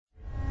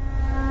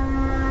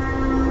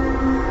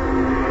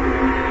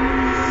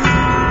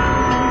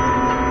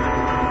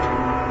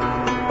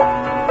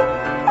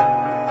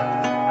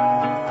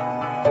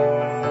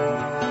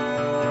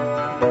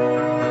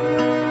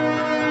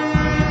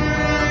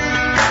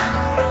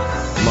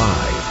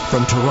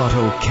From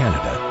Toronto,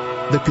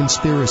 Canada, The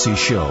Conspiracy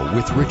Show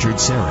with Richard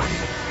Serra.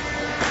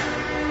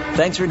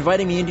 Thanks for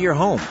inviting me into your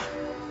home.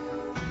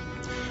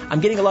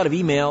 I'm getting a lot of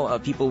email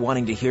of people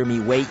wanting to hear me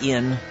weigh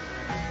in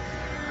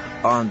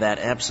on that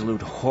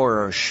absolute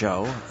horror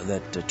show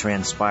that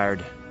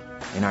transpired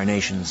in our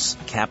nation's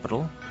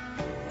capital.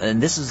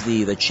 And this is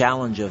the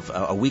challenge of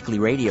a weekly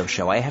radio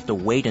show. I have to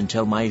wait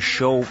until my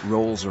show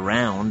rolls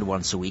around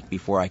once a week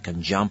before I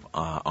can jump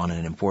on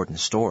an important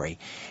story.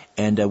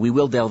 And we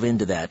will delve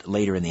into that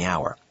later in the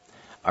hour.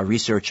 A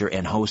researcher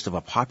and host of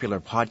a popular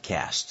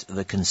podcast,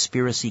 The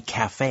Conspiracy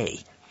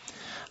Cafe,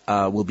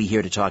 will be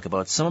here to talk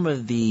about some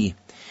of the,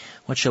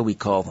 what shall we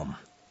call them,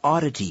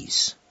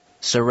 oddities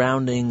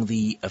surrounding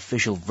the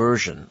official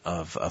version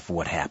of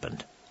what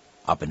happened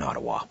up in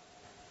Ottawa.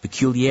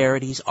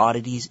 Peculiarities,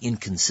 oddities,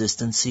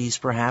 inconsistencies,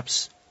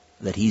 perhaps,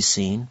 that he's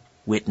seen,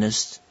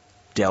 witnessed,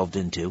 delved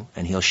into,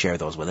 and he'll share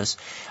those with us.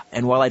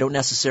 And while I don't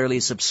necessarily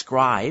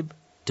subscribe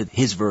to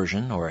his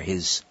version or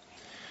his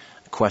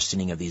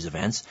questioning of these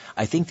events,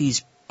 I think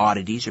these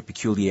oddities or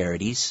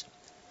peculiarities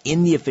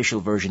in the official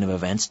version of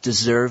events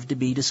deserve to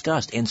be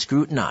discussed and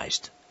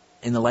scrutinized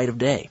in the light of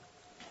day.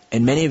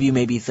 And many of you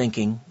may be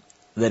thinking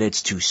that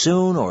it's too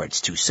soon or it's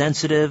too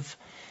sensitive,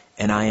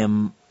 and I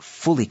am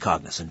fully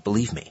cognizant,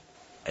 believe me.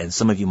 And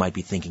some of you might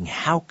be thinking,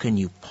 how can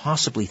you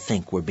possibly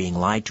think we're being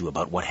lied to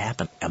about what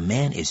happened? A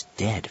man is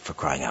dead, for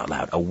crying out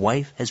loud. A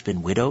wife has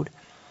been widowed.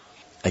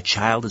 A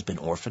child has been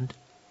orphaned.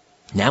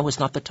 Now is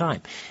not the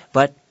time.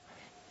 But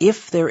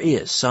if there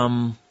is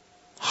some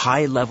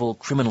high-level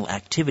criminal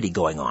activity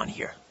going on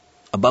here,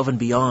 above and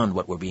beyond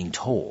what we're being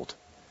told,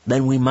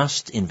 then we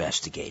must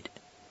investigate.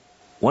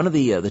 One of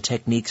the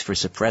techniques for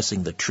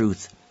suppressing the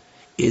truth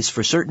is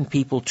for certain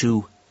people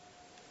to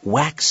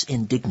wax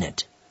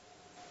indignant.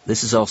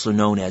 This is also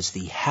known as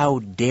the how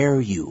dare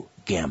you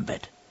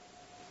gambit.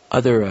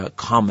 Other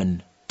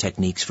common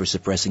techniques for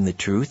suppressing the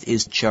truth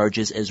is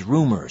charges as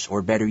rumors,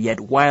 or better yet,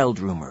 wild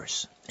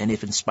rumors. And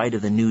if in spite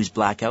of the news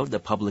blackout, the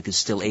public is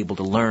still able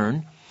to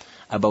learn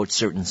about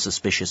certain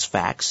suspicious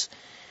facts,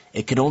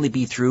 it can only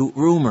be through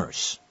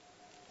rumors.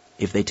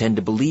 If they tend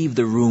to believe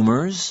the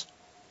rumors,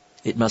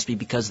 it must be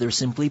because they're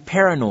simply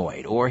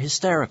paranoid or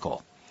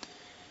hysterical.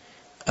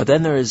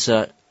 Then there is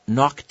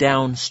knock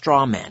down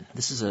straw men.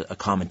 This is a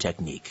common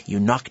technique. You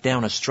knock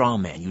down a straw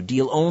man. You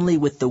deal only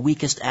with the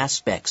weakest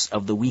aspects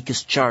of the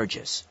weakest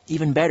charges.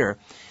 Even better,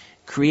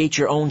 create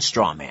your own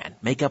straw man.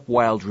 Make up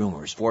wild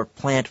rumors or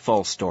plant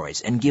false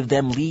stories and give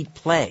them lead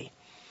play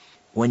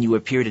when you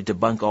appear to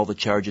debunk all the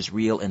charges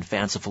real and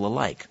fanciful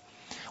alike.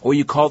 Or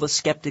you call the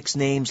skeptics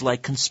names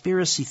like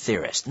conspiracy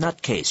theorist,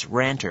 nutcase,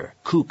 ranter,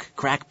 kook,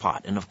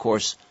 crackpot, and of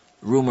course,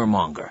 rumor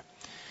monger.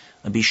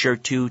 And be sure,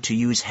 too, to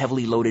use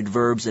heavily loaded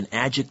verbs and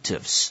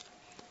adjectives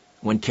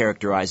when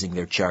characterizing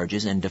their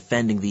charges and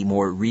defending the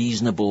more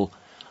reasonable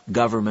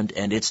government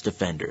and its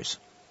defenders.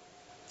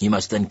 You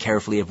must then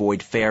carefully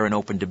avoid fair and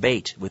open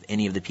debate with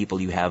any of the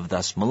people you have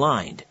thus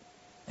maligned.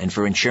 And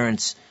for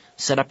insurance,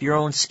 set up your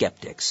own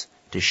skeptics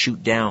to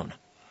shoot down.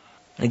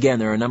 Again,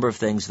 there are a number of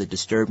things that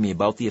disturb me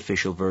about the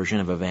official version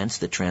of events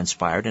that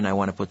transpired, and I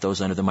want to put those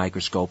under the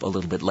microscope a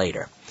little bit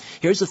later.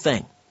 Here's the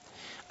thing.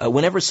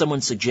 Whenever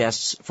someone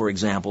suggests, for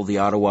example, the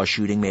Ottawa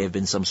shooting may have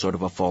been some sort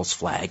of a false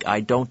flag,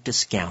 I don't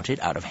discount it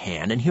out of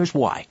hand, and here's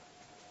why.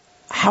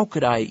 How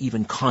could I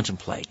even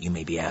contemplate, you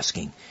may be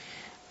asking,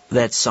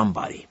 that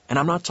somebody, and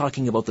I'm not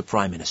talking about the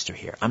Prime Minister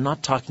here, I'm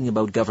not talking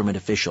about government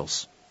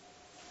officials,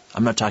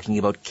 I'm not talking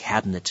about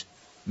cabinet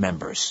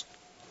members,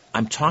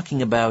 I'm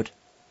talking about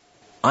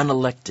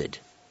unelected,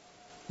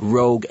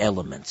 rogue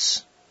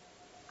elements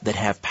that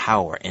have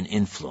power and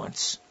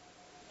influence.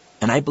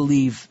 And I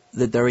believe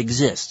that there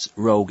exists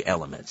rogue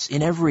elements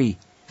in every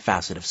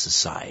facet of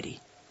society,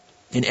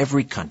 in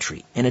every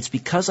country. And it's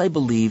because I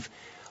believe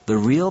the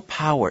real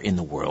power in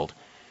the world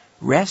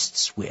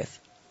rests with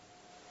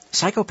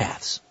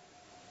psychopaths.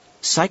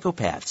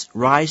 Psychopaths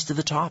rise to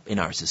the top in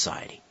our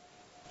society.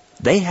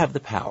 They have the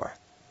power.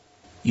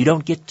 You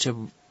don't get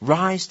to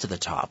rise to the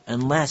top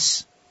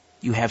unless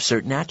you have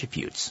certain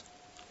attributes.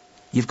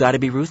 You've got to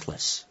be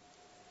ruthless.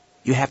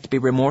 You have to be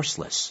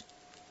remorseless.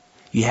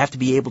 You have to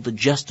be able to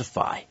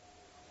justify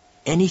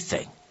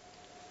anything,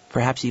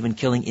 perhaps even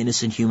killing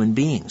innocent human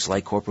beings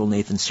like Corporal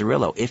Nathan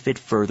Cirillo, if it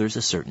furthers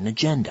a certain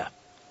agenda.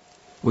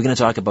 We're going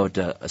to talk about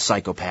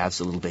psychopaths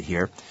a little bit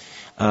here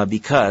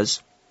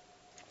because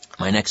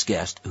my next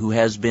guest, who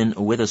has been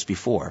with us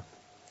before,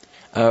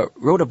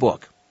 wrote a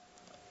book,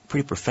 a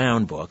pretty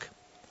profound book.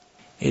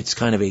 It's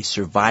kind of a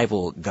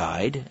survival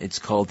guide. It's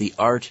called The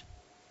Art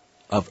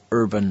of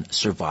Urban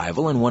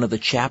Survival, and one of the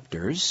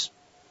chapters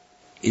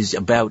is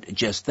about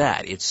just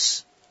that.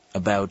 It's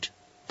about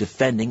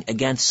defending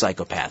against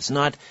psychopaths,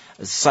 not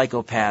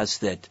psychopaths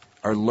that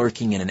are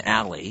lurking in an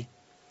alley.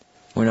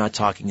 We're not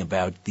talking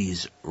about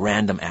these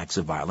random acts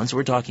of violence.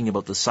 We're talking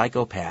about the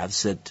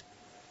psychopaths that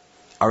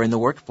are in the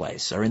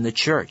workplace, are in the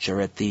church,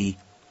 are at the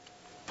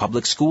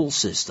public school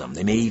system.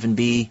 They may even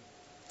be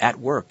at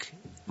work,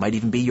 might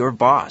even be your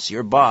boss.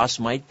 Your boss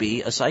might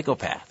be a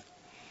psychopath.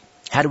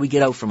 How do we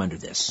get out from under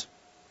this?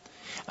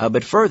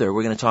 But further,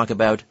 we're going to talk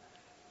about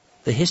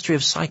the history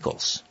of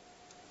cycles.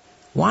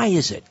 Why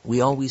is it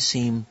we always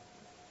seem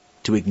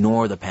to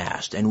ignore the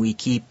past and we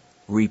keep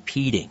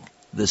repeating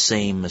the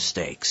same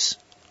mistakes?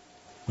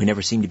 We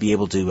never seem to be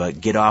able to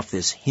get off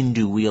this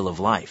Hindu wheel of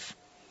life.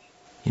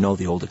 You know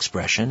the old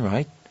expression,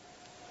 right?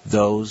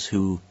 Those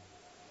who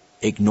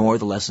ignore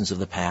the lessons of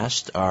the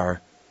past are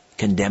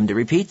condemned to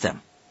repeat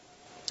them.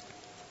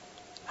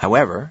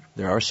 However,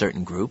 there are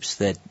certain groups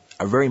that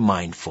are very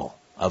mindful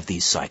of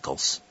these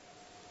cycles.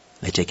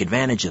 They take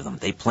advantage of them.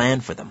 They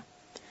plan for them.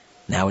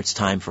 Now it's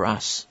time for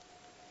us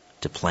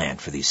to plan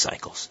for these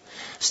cycles.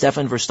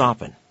 Stefan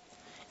Verstappen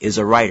is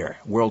a writer,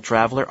 world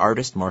traveler,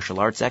 artist, martial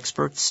arts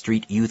expert,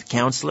 street youth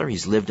counselor.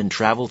 He's lived and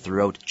traveled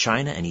throughout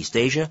China and East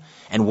Asia.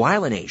 And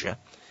while in Asia,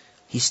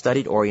 he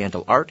studied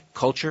Oriental art,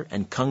 culture,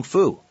 and Kung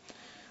Fu.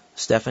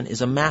 Stefan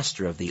is a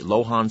master of the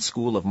Lohan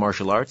School of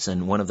Martial Arts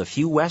and one of the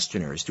few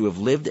Westerners to have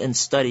lived and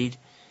studied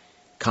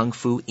Kung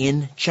Fu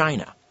in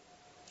China.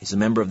 He's a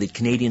member of the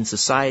Canadian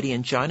Society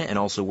in China and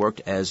also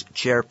worked as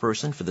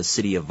chairperson for the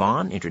City of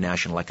Vaughan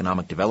International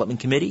Economic Development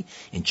Committee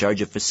in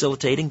charge of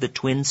facilitating the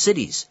Twin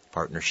Cities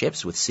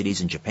partnerships with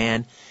cities in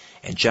Japan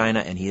and China,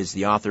 and he is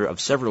the author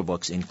of several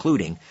books,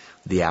 including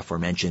the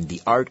aforementioned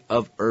The Art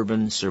of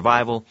Urban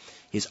Survival.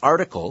 His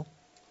article,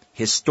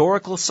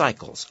 Historical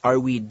Cycles, Are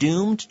We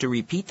Doomed to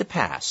Repeat the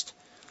Past?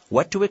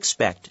 What to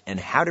Expect and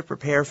How to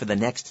Prepare for the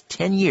Next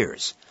 10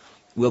 Years,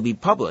 will be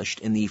published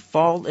in the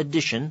fall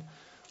edition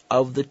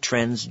of the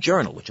Trends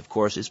Journal, which of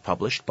course is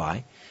published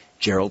by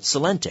Gerald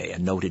Celente, a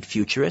noted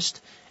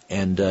futurist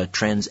and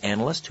trends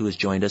analyst who has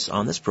joined us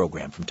on this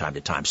program from time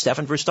to time.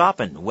 Stefan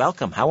Verstappen,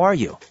 welcome. How are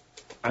you?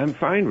 I'm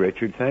fine,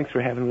 Richard. Thanks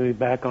for having me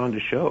back on the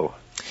show.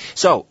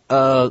 So,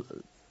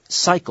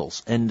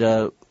 cycles, and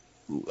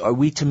are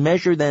we to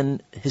measure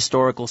then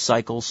historical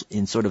cycles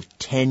in sort of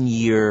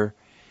 10-year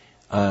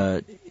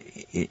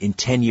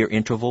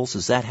intervals?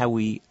 Is that how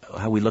we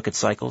look at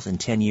cycles in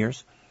 10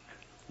 years?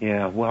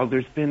 Yeah, well,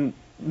 there's been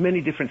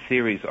many different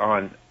theories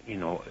on,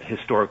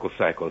 historical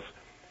cycles,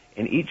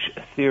 and each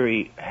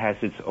theory has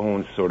its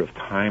own sort of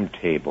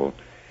timetable.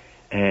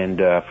 And,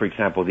 for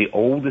example, the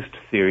oldest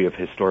theory of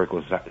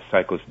historical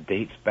cycles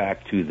dates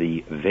back to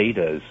the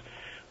Vedas,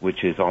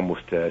 which is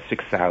almost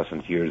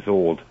 6,000 years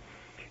old.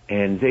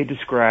 And they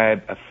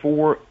describe a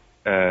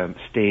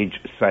four-stage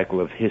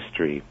cycle of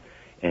history.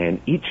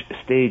 And each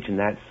stage in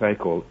that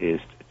cycle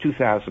is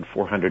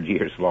 2,400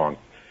 years long.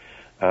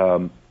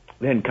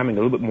 Then coming a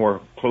little bit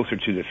more closer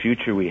to the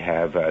future, we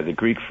have the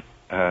Greek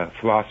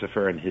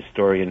philosopher and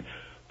historian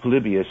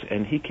Polybius,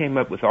 and he came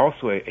up with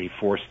also a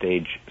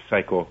four-stage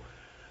cycle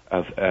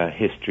of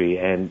history.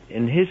 And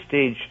in his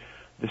stage,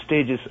 the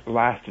stages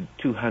lasted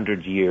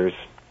 200 years,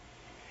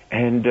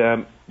 and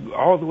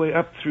all the way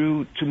up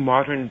through to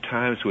modern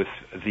times with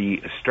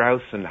the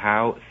Strauss and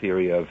Howe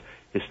theory of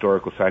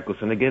historical cycles.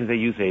 And again, they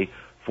use a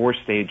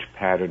four-stage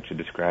pattern to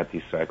describe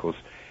these cycles.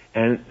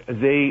 And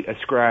they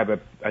ascribe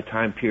a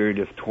time period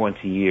of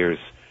 20 years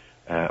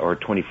or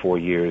 24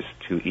 years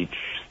to each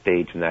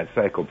stage in that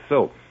cycle.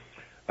 So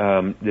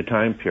the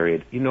time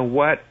period, you know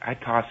what? I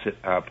toss it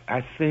up.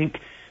 I think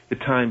the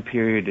time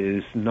period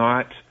is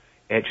not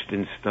etched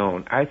in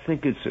stone. I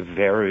think it's a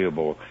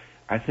variable.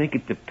 I think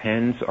it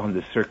depends on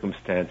the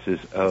circumstances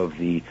of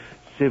the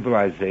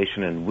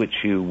civilization in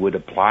which you would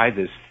apply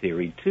this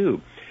theory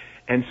to.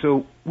 And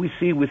so we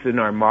see within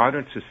our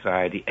modern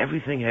society,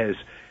 everything has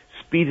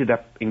speeded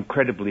up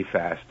incredibly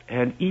fast.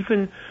 And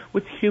even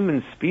with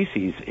human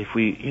species, if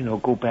we,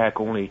 go back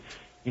only,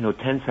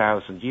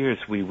 10,000 years,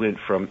 we went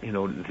from,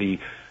 the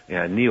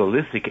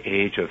Neolithic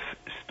age of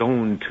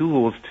stone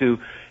tools to,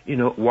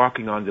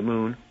 walking on the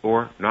moon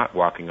or not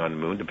walking on the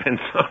moon,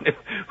 depends on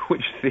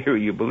which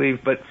theory you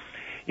believe. But,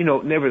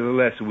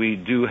 nevertheless, we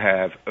do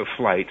have a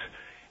flight.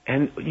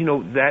 And,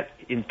 that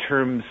in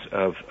terms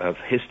of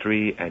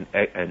history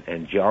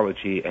and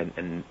geology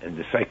and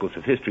the cycles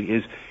of history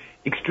is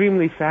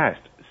extremely fast.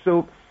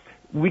 So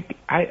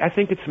I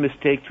think it's a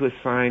mistake to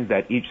assign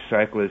that each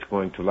cycle is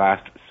going to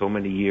last so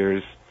many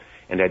years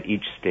and that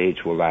each stage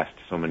will last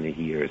so many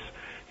years.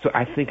 So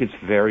I think it's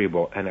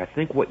variable, and I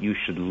think what you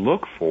should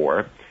look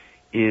for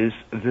is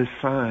the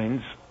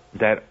signs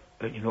that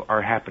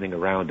are happening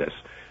around us,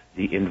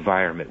 the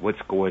environment,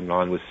 what's going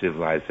on with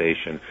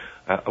civilization,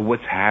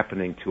 what's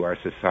happening to our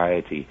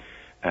society,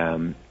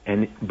 and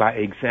by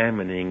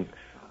examining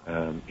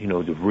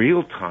the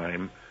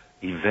real-time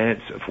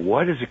events of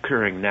what is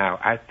occurring now,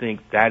 I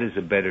think that is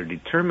a better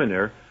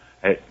determiner,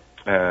 a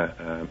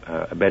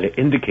better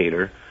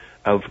indicator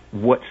of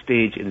what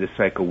stage in the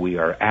cycle we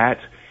are at,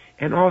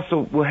 and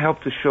also will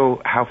help to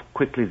show how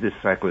quickly this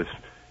cycle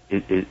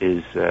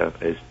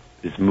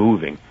is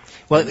moving.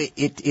 Well,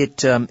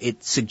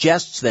 it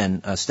suggests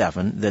then,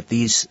 Stefan, that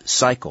these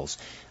cycles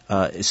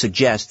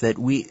suggest that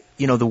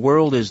the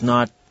world is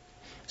not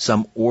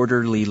some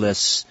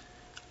orderless.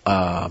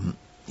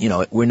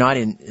 We're not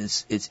in.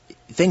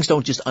 Things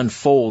don't just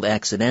unfold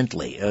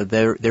accidentally.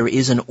 There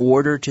is an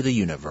order to the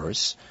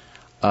universe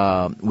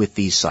with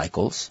these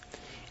cycles,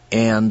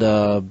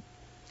 and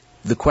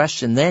the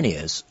question then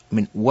is,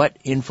 what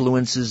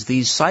influences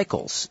these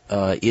cycles?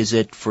 Is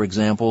it, for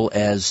example,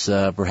 as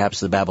perhaps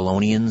the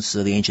Babylonians,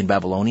 the ancient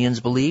Babylonians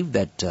believed,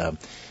 that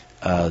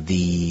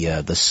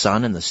the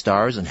sun and the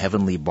stars and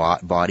heavenly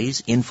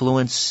bodies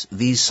influence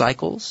these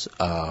cycles?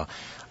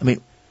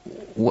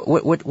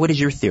 What is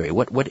your theory?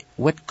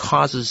 What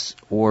causes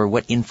or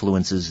what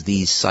influences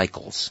these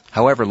cycles,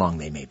 however long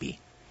they may be?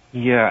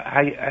 Yeah,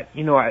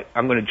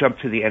 I'm going to jump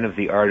to the end of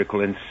the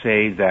article and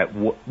say that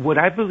what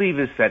I believe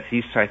is that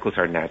these cycles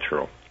are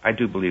natural. I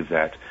do believe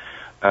that.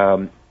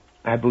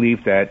 I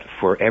believe that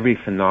for every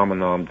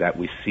phenomenon that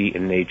we see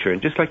in nature,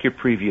 and just like your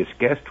previous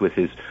guest with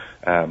his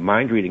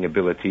mind-reading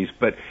abilities,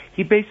 but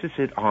he bases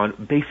it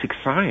on basic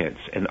science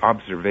and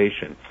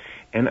observation.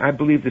 And I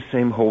believe the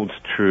same holds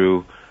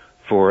true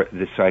for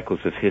the cycles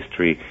of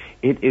history.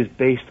 It is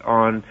based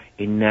on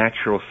a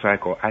natural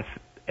cycle.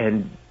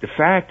 And the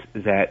fact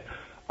that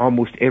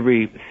almost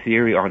every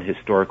theory on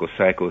historical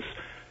cycles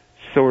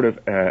sort of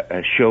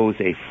shows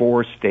a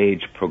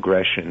four-stage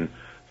progression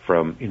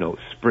from,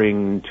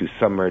 spring to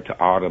summer to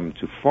autumn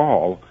to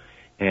fall,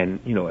 and,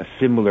 a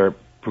similar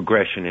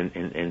progression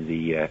in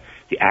the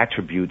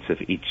attributes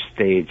of each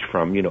stage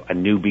from, a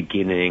new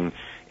beginning,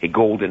 a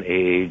golden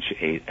age,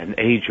 an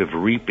age of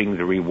reaping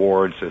the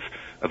rewards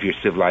of your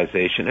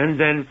civilization, and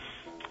then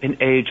an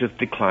age of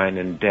decline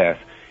and death.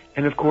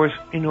 And of course,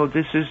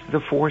 this is the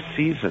four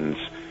seasons.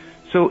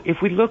 So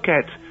if we look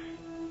at,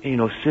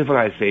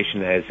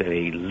 civilization as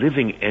a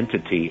living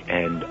entity,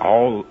 and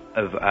all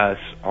of us,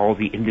 all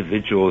the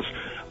individuals,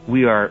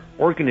 we are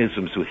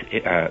organisms with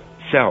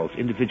cells,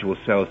 individual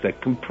cells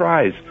that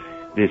comprise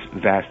this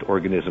vast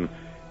organism,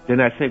 then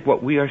I think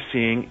what we are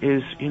seeing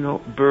is,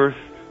 birth,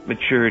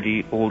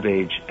 maturity, old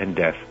age, and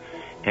death.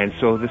 And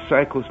so the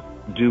cycles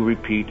do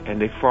repeat,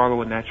 and they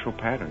follow a natural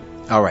pattern.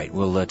 All right,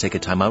 we'll take a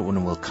time out.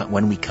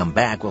 When we come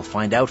back, we'll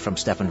find out from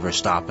Stefan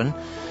Verstappen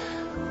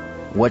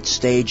what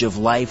stage of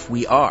life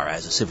we are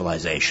as a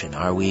civilization.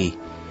 Are we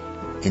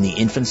in the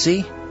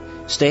infancy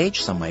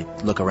stage? Some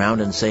might look around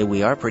and say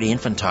we are pretty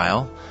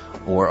infantile.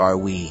 Or are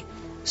we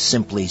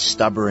simply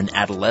stubborn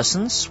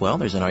adolescents? Well,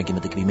 there's an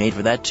argument that can be made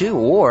for that too.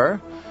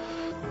 Or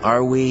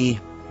are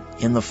we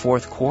in the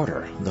fourth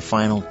quarter, the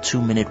final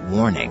 2-minute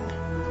warning?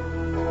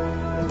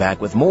 Back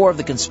with more of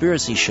The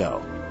Conspiracy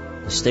Show.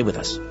 Stay with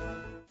us.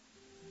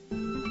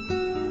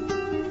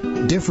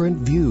 Different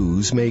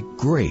views make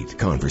great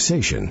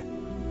conversation.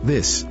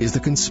 This is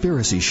The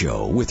Conspiracy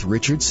Show with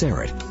Richard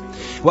Serrett.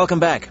 Welcome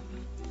back.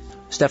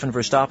 Stefan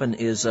Verstappen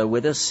is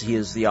with us. He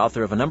is the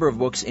author of a number of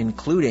books,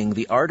 including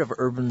The Art of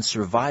Urban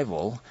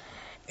Survival,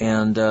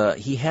 and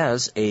he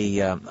has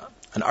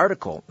an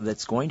article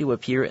that's going to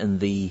appear in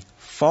the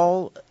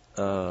fall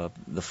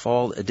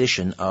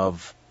edition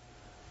of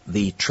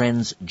the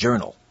Trends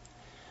Journal,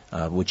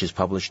 which is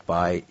published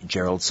by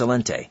Gerald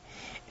Celente.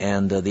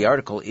 And the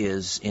article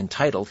is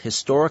entitled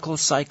Historical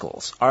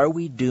Cycles. Are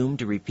we doomed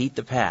to repeat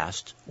the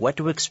past? What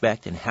to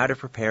expect and how to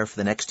prepare for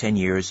the next 10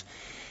 years?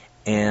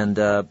 And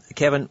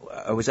Kevin,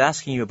 I was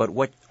asking you about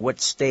what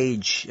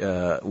stage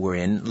we're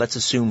in. Let's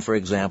assume, for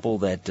example,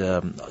 that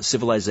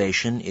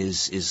civilization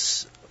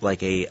is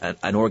like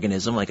an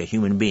organism, like a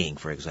human being,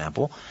 for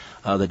example,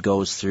 that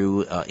goes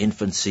through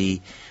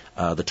infancy,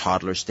 the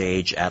toddler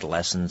stage,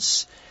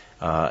 adolescence,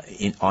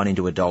 on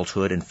into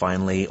adulthood, and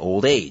finally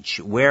old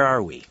age. Where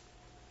are we,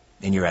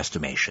 in your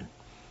estimation?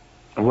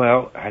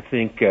 Well, I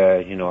think,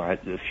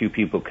 a few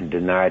people can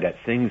deny that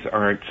things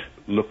aren't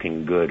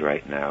looking good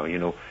right now.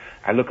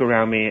 I look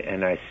around me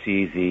and I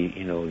see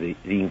the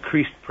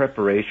increased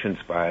preparations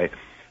by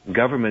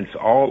governments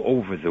all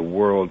over the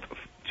world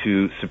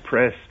to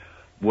suppress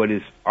what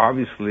is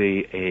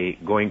obviously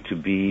going to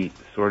be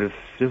sort of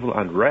civil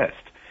unrest.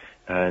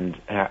 And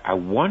I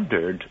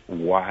wondered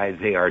why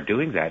they are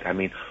doing that. I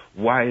mean,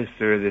 why is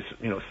there this,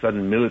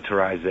 sudden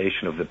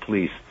militarization of the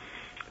police,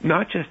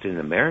 not just in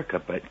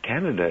America, but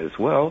Canada as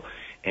well,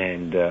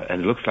 and it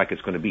looks like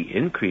it's going to be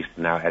increased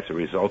now as a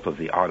result of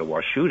the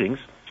Ottawa shootings,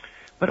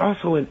 but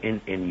also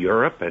in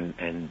Europe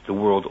and the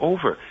world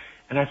over.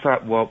 And I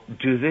thought, well,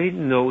 do they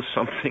know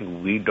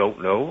something we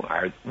don't know?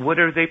 What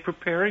are they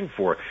preparing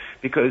for?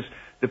 Because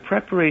the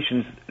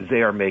preparations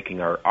they are making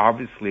are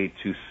obviously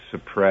to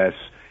suppress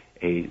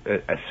a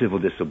civil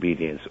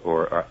disobedience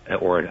or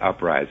an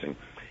uprising.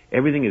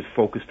 Everything is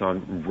focused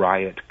on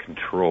riot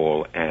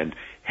control and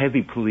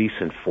heavy police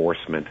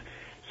enforcement.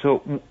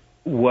 So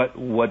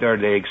what are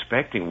they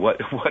expecting? What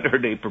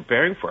are they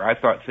preparing for? I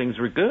thought things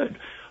were good.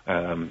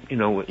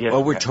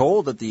 Well, we're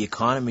told that the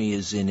economy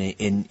is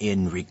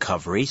in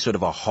recovery, sort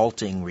of a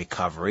halting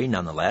recovery.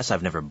 Nonetheless,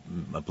 I've never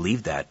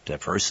believed that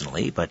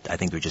personally, but I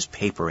think they're just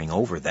papering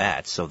over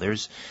that. So there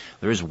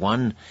is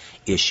one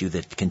issue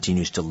that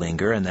continues to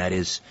linger, and that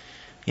is,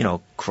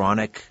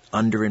 chronic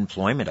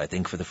underemployment, I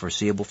think, for the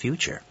foreseeable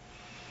future.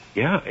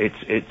 Yeah,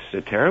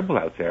 it's terrible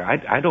out there.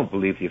 I don't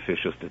believe the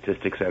official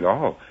statistics at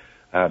all,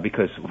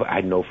 because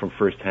I know from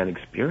firsthand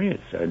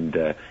experience, and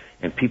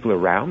people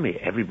around me,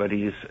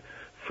 everybody is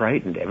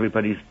frightened,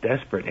 everybody's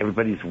desperate,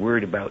 everybody's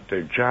worried about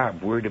their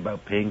job, worried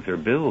about paying their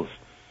bills.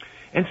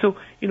 And so,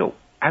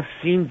 I've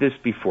seen this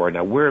before.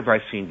 Now, where have I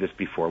seen this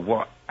before?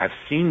 Well, I've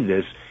seen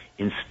this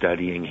in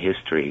studying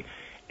history.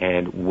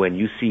 And when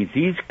you see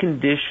these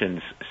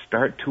conditions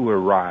start to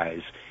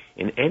arise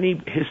in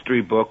any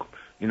history book,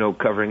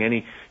 covering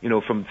any,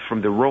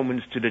 from the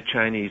Romans to the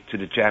Chinese to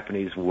the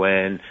Japanese,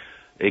 when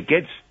it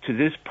gets to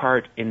this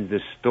part in the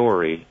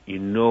story,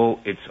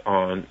 it's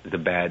on the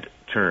bad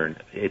turn.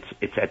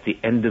 It's at the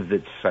end of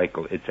its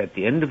cycle. It's at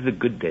the end of the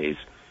good days.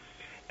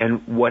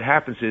 And what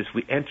happens is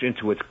we enter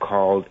into what's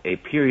called a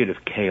period of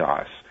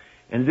chaos.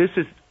 And this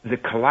is the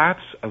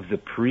collapse of the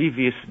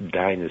previous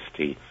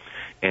dynasty.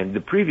 And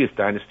the previous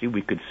dynasty,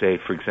 we could say,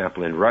 for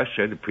example, in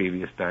Russia, the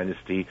previous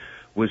dynasty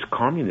was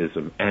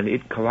communism, and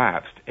it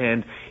collapsed.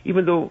 And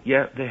even though,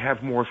 they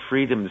have more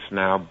freedoms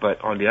now, but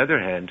on the other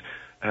hand,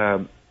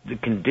 the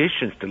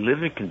conditions, the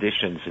living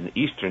conditions in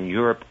Eastern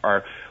Europe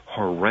are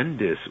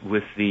horrendous,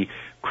 with the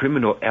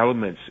criminal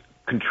elements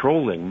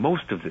controlling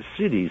most of the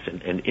cities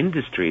and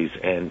industries,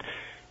 and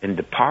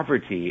the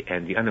poverty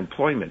and the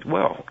unemployment.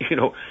 Well,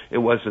 it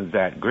wasn't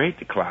that great,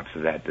 the collapse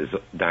of that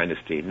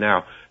dynasty.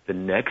 Now, the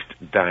next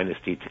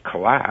dynasty to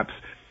collapse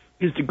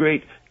is the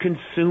great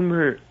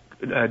consumer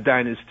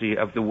dynasty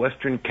of the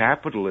Western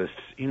capitalists,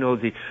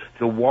 the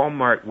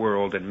Walmart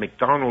world and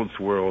McDonald's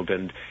world,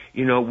 and,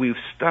 we've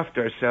stuffed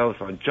ourselves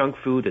on junk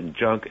food and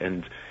junk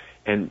and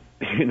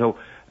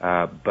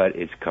but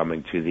it's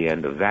coming to the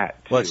end of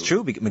that, too. Well, it's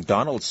true.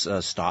 McDonald's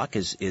stock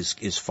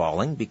is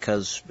falling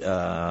because,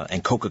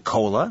 and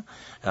Coca-Cola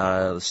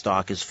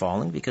stock is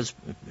falling because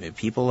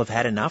people have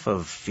had enough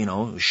of,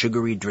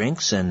 sugary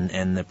drinks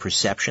and the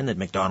perception that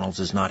McDonald's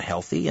is not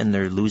healthy, and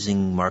they're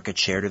losing market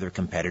share to their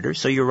competitors.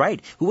 So you're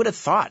right. Who would have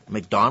thought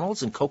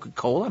McDonald's and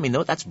Coca-Cola? I mean,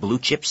 no, that's blue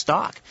chip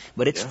stock,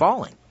 but it's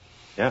falling.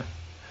 Yeah.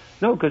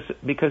 No,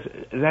 because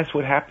that's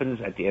what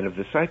happens at the end of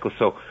the cycle.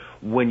 So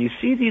when you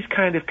see these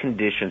kind of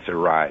conditions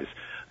arise,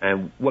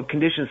 and what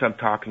conditions I'm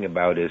talking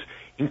about is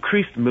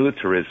increased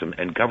militarism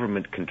and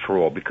government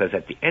control, because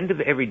at the end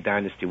of every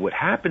dynasty, what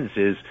happens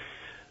is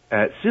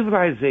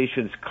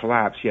civilizations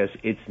collapse. Yes,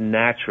 it's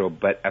natural,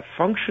 but a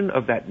function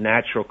of that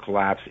natural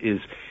collapse is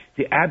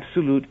the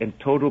absolute and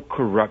total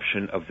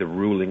corruption of the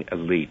ruling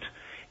elite.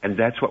 And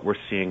that's what we're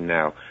seeing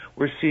now.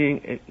 We're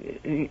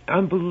seeing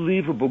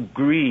unbelievable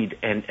greed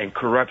and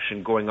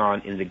corruption going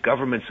on in the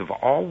governments of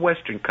all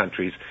Western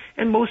countries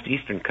and most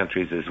Eastern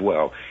countries as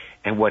well.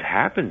 And what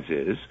happens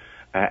is,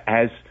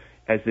 as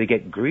they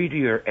get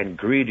greedier and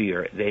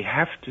greedier, they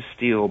have to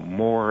steal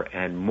more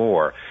and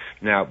more.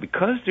 Now,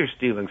 because they're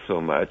stealing so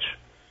much,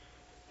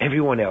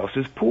 everyone else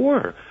is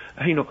poor.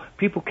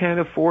 People can't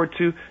afford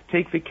to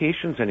take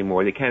vacations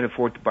anymore. They can't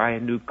afford to buy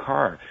a new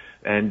car.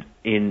 And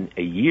in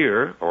a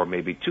year, or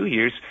maybe 2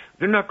 years,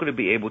 they're not going to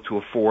be able to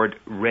afford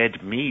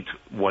red meat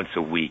once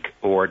a week,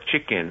 or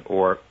chicken,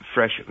 or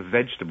fresh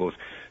vegetables.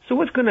 So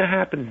what's going to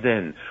happen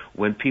then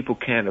when people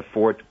can't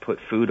afford to put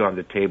food on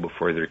the table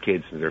for their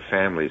kids and their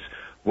families?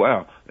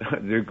 Well,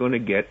 they're going to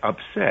get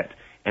upset,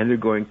 and they're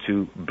going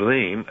to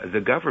blame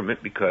the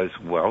government because,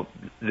 well,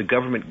 the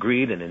government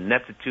greed and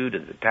ineptitude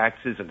and the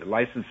taxes and the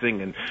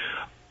licensing and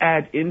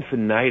ad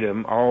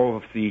infinitum, all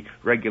of the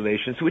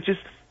regulations, which is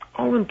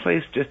all in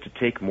place just to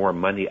take more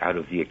money out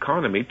of the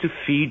economy to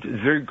feed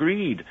their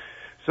greed.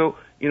 So,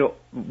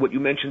 what you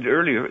mentioned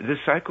earlier, the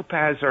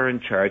psychopaths are in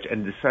charge,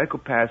 and the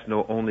psychopaths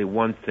know only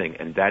one thing,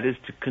 and that is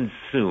to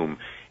consume.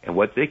 And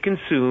what they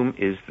consume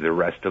is the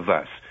rest of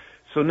us.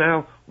 So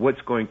now, what's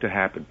going to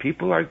happen?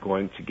 People are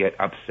going to get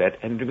upset,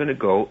 and they're going to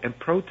go and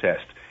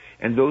protest.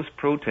 And those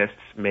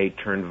protests may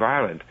turn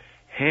violent.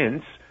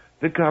 Hence,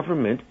 the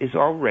government is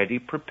already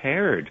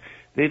prepared.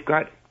 They've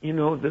got,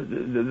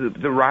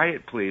 the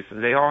riot police,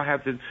 and they all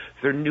have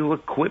their new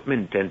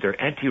equipment and their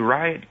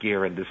anti-riot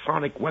gear and the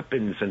sonic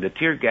weapons and the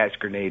tear gas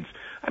grenades.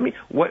 I mean,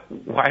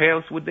 why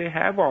else would they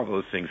have all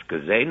those things?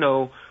 Because they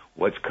know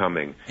what's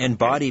coming. And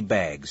body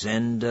bags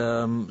and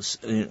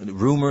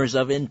rumors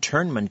of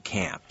internment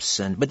camps.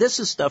 But this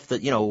is stuff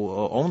that,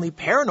 only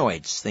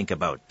paranoids think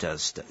about,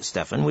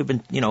 Stefan. We've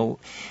been,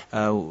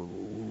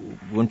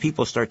 when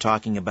people start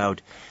talking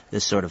about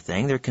this sort of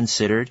thing, they're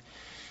considered,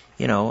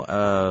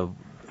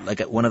 like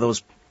one of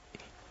those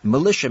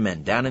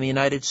militiamen down in the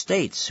United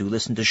States who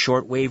listen to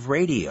shortwave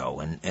radio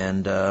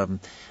and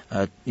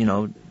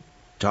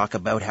talk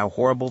about how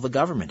horrible the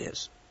government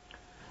is.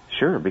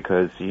 Sure,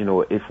 because,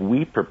 if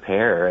we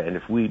prepare and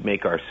if we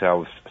make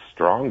ourselves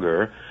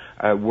stronger,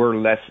 we're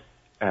less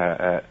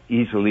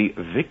easily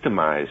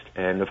victimized.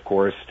 And, of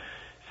course,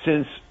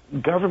 since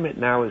government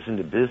now is in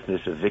the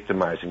business of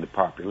victimizing the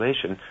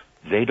population,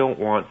 they don't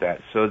want that.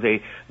 So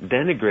they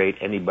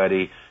denigrate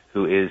anybody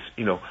who is,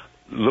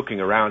 looking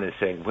around and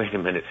saying, wait a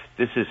minute,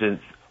 this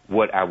isn't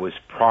what I was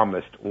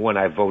promised when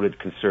I voted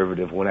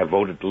conservative, when I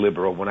voted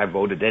liberal, when I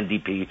voted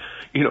NDP.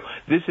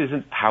 This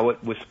isn't how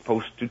it was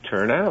supposed to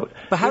turn out.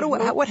 But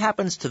what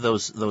happens to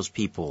those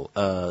people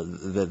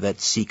that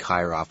seek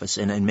higher office?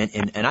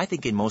 And I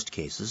think in most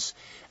cases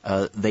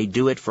they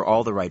do it for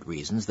all the right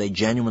reasons. They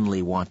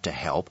genuinely want to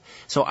help.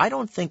 So I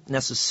don't think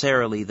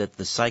necessarily that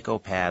the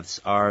psychopaths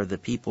are the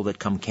people that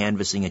come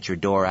canvassing at your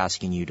door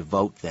asking you to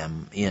vote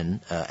them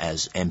in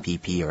as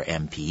MPP or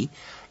MP.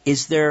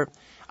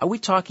 Are we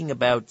talking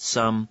about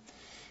some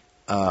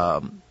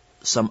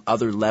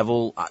other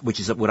level,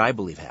 which is what I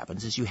believe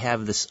happens, is you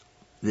have this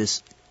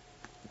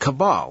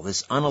cabal,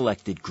 this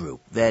unelected group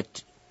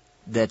that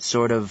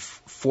sort of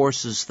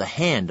forces the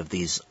hand of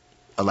these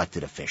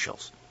elected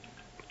officials?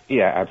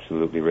 Yeah,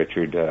 absolutely,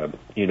 Richard.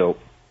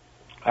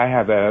 I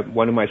have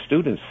one of my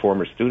students,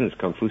 former students,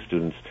 Kung Fu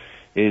students,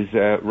 is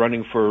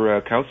running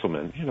for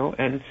councilman,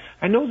 and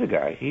I know the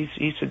guy. He's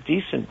a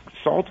decent,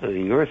 salt of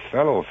the earth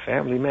fellow, a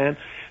family man.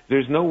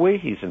 There's no way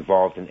he's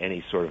involved in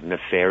any sort of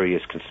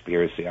nefarious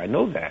conspiracy. I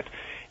know that.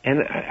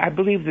 And I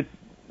believe that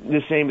the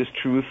same is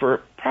true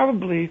for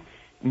probably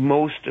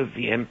most of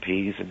the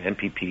MPs and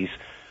MPPs,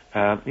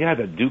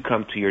 that do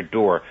come to your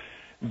door.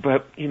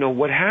 But,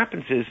 what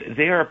happens is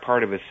they are a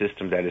part of a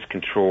system that is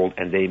controlled,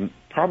 and they're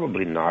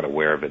probably not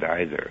aware of it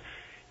either.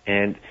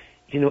 And,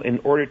 in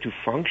order to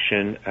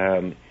function,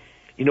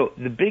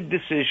 the big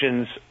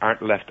decisions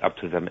aren't left up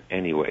to them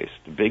anyways.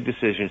 The big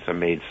decisions are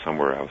made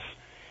somewhere else.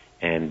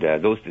 And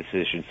those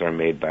decisions are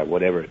made by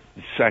whatever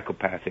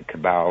psychopathic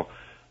cabal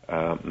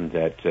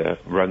that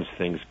runs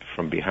things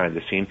from behind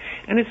the scene.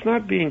 And it's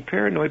not being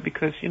paranoid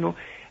because,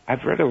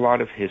 I've read a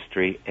lot of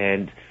history.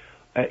 And,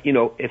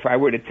 if I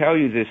were to tell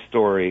you this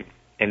story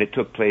and it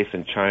took place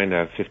in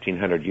China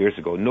 1,500 years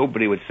ago,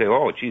 nobody would say,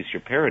 oh, geez,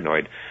 you're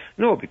paranoid.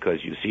 No, because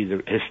you see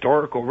the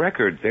historical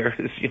record. There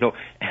is,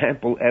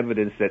 ample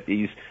evidence that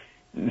these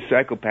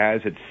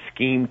psychopaths had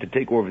schemed to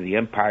take over the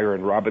empire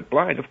and rob it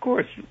blind, of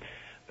course.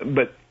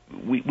 But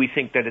we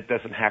think that it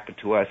doesn't happen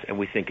to us, and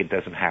we think it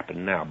doesn't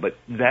happen now. But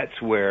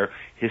that's where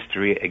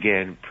history,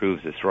 again,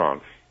 proves us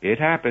wrong. It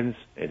happens,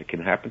 and it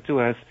can happen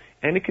to us,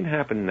 and it can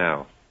happen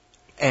now.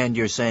 And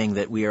you're saying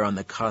that we are on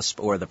the cusp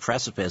or the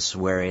precipice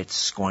where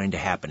it's going to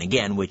happen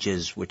again, which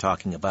is we're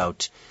talking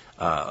about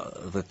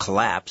the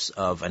collapse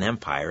of an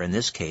empire. In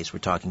this case, we're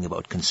talking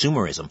about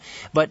consumerism.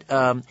 But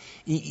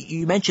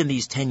you mentioned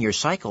these 10-year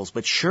cycles,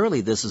 but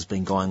surely this has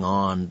been going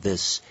on,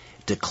 this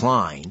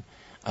decline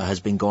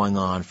has been going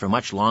on for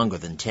much longer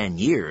than 10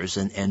 years,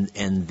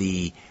 and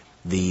the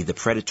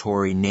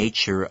predatory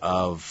nature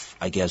of,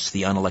 I guess,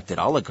 the unelected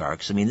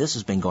oligarchs. I mean, this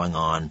has been going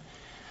on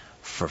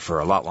for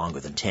a lot longer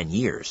than 10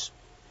 years.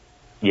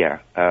 Yeah.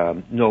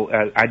 No,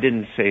 I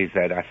didn't say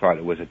that I thought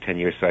it was a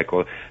 10-year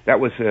cycle.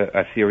 That was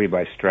a theory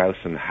by Strauss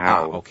and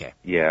Howe. Okay.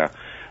 Yeah.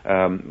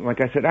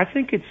 Like I said, I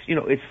think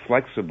it's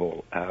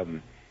flexible.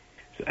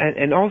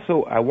 And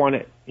also, I want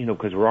to,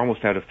 because we're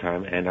almost out of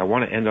time, and I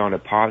want to end on a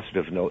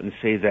positive note and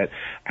say that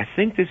I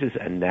think this is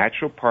a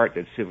natural part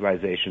that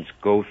civilizations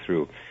go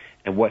through.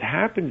 And what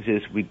happens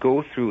is we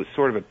go through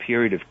sort of a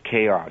period of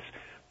chaos,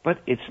 but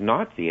it's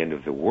not the end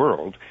of the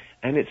world,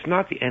 and it's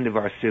not the end of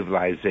our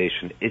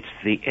civilization. It's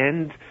the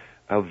end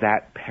of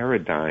that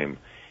paradigm.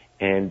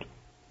 And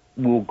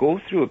we'll go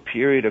through a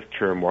period of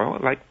turmoil,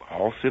 like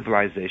all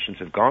civilizations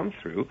have gone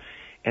through,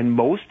 and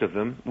most of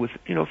them, with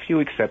a few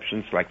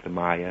exceptions like the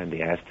Maya and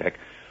the Aztec,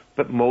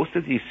 but most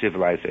of these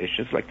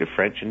civilizations, like the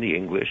French and the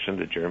English and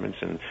the Germans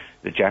and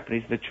the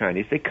Japanese and the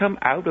Chinese, they come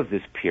out of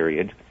this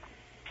period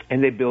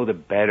and they build a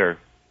better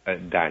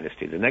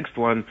dynasty. The next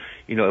one,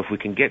 if we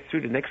can get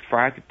through the next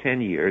 5 to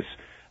 10 years,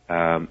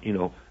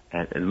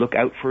 and look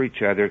out for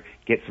each other,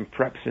 get some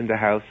preps in the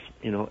house,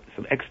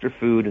 some extra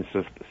food and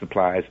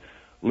supplies,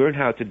 learn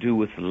how to do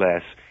with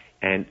less,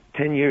 and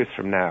 10 years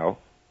from now,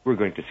 we're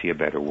going to see a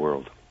better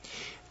world.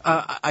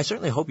 I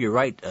certainly hope you're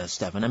right,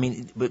 Stefan. I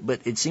mean,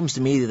 but it seems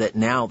to me that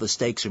now the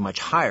stakes are much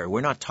higher.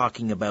 We're not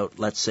talking about,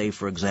 let's say,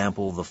 for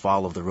example, the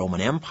fall of the Roman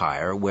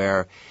Empire,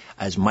 where,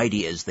 as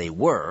mighty as they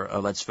were,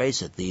 let's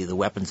face it, the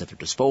weapons at their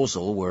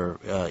disposal were,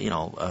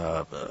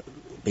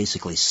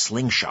 basically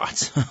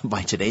slingshots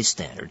by today's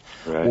standard,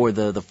 right. Or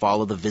the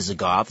fall of the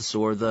Visigoths,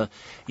 or the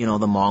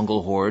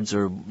Mongol hordes,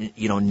 or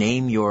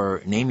name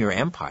your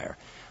empire.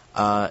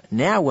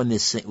 Now, when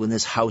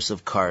this house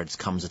of cards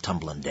comes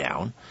a-tumbling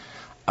down,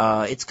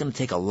 it's going to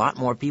take a lot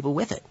more people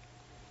with it.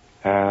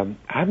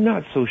 I'm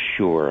not so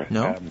sure.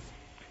 No?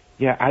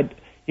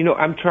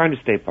 I'm trying to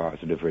stay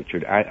positive,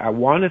 Richard. I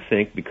want to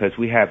think, because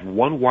we have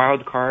one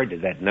wild card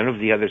that none of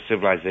the other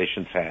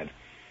civilizations had,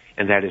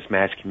 and that is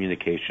mass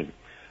communication.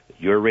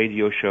 Your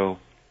radio show,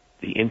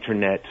 the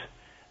internet,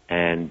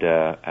 and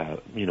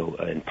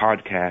and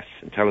podcasts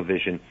and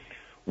television,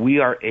 we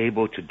are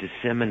able to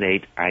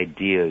disseminate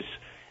ideas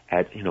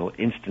at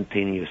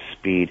instantaneous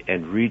speed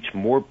and reach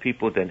more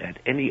people than at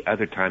any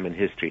other time in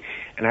history.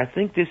 And I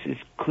think this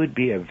could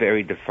be a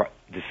very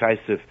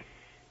decisive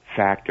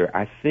factor.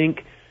 I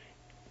think,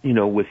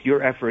 with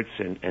your efforts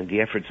and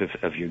the efforts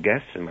of your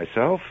guests and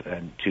myself,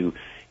 and to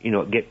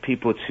get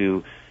people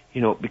to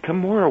become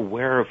more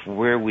aware of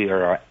where we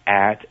are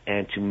at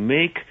and to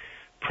make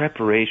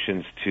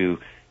preparations to,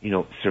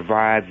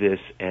 survive this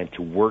and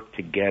to work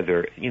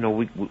together.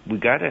 We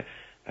gotta,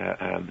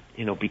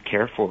 be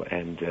careful,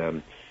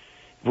 and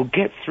we'll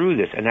get through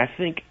this. And I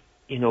think,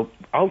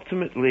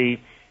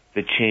 ultimately,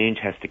 the change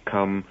has to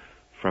come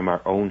from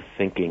our own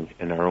thinking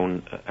and our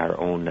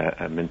own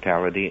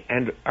mentality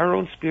and our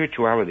own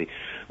spirituality.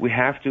 We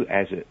have to,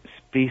 as a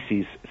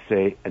species,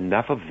 say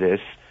enough of this,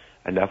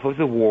 enough of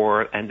the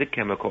war and the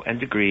chemical and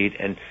the greed,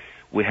 and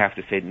we have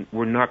to say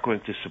we're not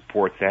going to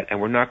support that,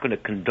 and we're not going to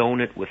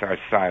condone it with our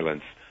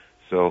silence.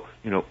 So,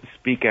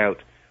 speak out,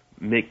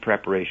 make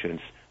preparations,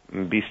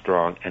 be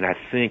strong, and I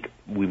think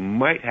we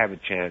might have a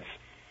chance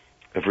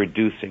of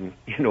reducing,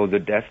 the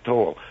death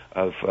toll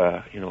of,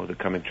 the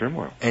coming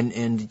turmoil.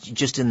 And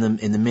just in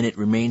the minute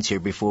remains here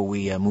before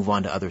we move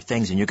on to other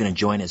things, and you're going to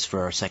join us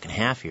for our second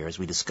half here as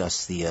we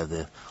discuss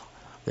the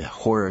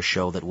horror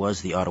show that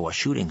was the Ottawa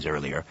shootings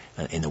earlier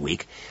in the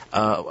week.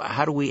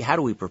 How do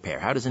we prepare?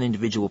 How does an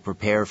individual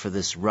prepare for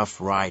this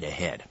rough ride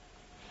ahead?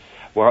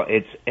 Well,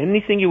 it's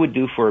anything you would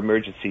do for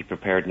emergency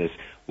preparedness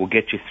will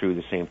get you through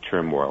the same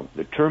turmoil.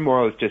 The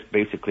turmoil is just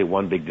basically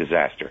one big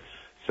disaster.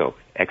 So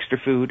extra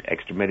food,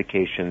 extra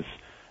medications,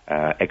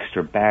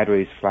 extra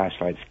batteries,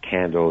 flashlights,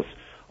 candles,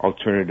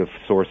 alternative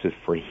sources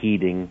for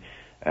heating,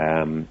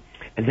 and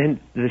then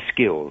the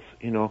skills.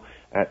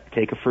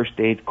 Take a first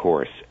aid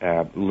course,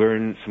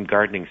 learn some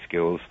gardening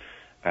skills,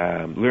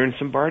 learn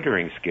some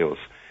bartering skills,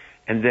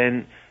 and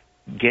then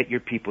get your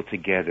people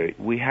together.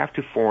 We have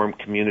to form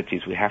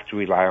communities. We have to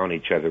rely on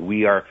each other.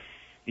 We are,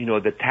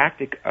 the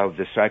tactic of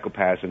the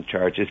psychopaths in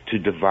charge is to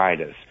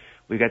divide us.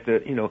 We got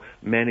the,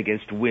 men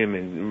against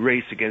women,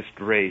 race against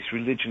race,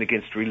 religion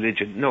against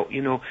religion.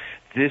 No,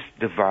 this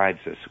divides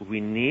us. We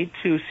need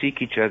to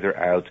seek each other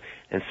out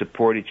and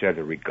support each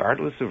other,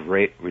 regardless of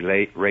race,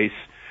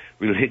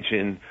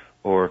 religion,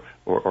 or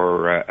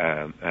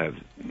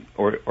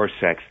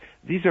sex.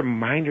 These are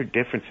minor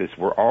differences.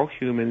 We're all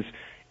humans,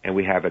 and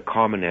we have a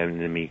common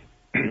enemy,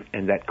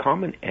 and that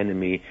common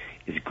enemy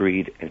is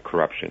greed and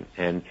corruption,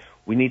 and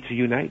we need to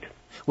unite.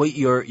 Well,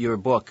 your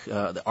book,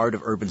 The Art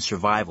of Urban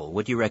Survival,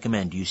 what do you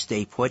recommend? Do you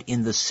stay put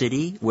in the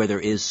city where there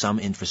is some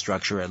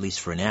infrastructure, at least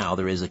for now,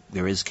 there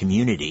is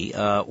community,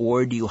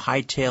 or do you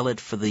hightail it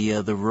for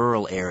the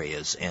rural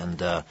areas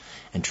and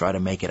try to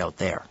make it out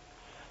there?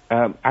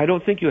 I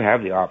don't think you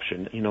have the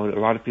option. A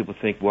lot of people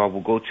think, well,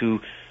 we'll go to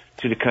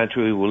the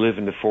country, we'll live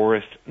in the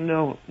forest.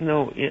 No,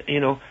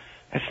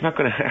 that's not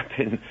going to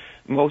happen.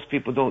 Most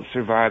people don't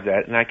survive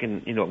that, and I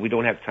can, we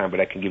don't have time, but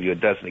I can give you a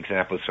dozen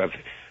examples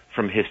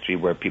from history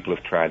where people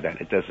have tried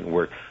that. It doesn't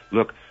work.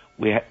 Look,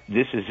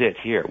 this is it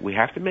here. We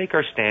have to make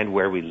our stand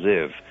where we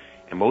live,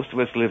 and most of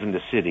us live in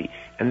the city,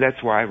 and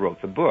that's why I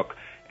wrote the book.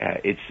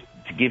 It's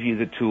to give you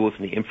the tools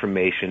and the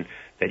information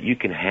that you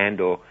can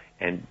handle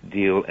and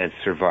deal and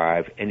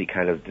survive any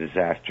kind of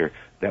disaster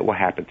that will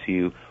happen to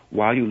you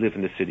while you live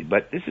in the city.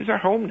 But this is our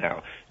home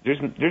now.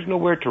 There's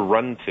nowhere to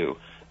run to.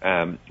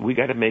 We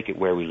got to make it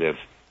where we live.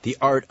 The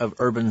Art of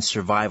Urban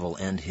Survival,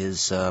 and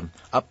his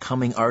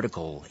upcoming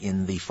article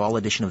in the fall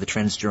edition of the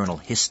Trends Journal,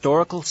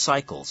 Historical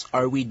Cycles.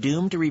 Are we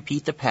doomed to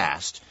repeat the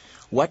past?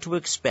 What to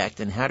expect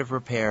and how to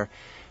prepare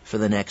for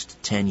the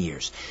next 10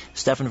 years.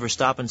 Stefan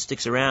Verstappen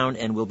sticks around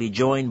and will be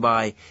joined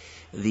by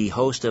the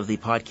host of the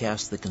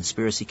podcast, The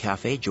Conspiracy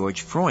Cafe,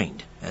 George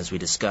Freund, as we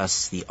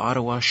discuss the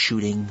Ottawa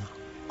shooting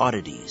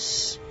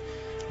oddities.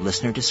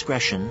 Listener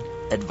discretion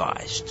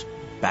advised.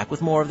 Back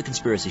with more of The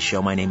Conspiracy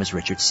Show. My name is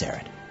Richard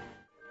Serrett.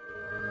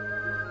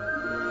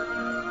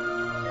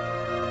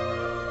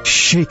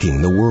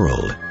 Shaking the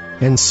world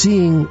and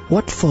seeing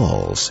what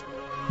falls.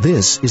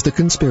 This is The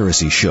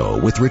Conspiracy Show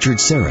with Richard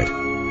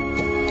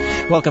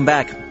Serrett. Welcome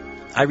back.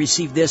 I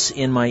received this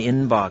in my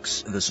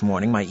inbox this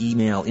morning, my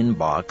email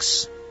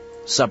inbox.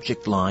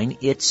 Subject line,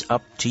 it's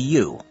up to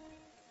you.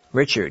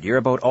 Richard, you're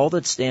about all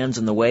that stands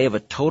in the way of a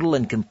total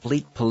and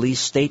complete police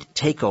state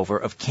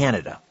takeover of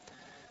Canada.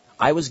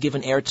 I was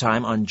given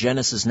airtime on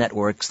Genesis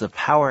Network's The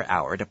Power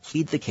Hour to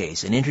plead the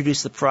case and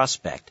introduce the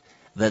prospect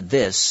that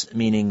this,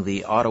 meaning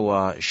the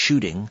Ottawa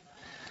shooting,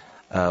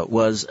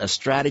 was a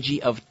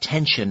strategy of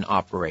tension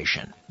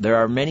operation. There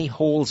are many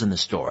holes in the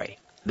story.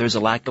 There's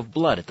a lack of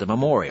blood at the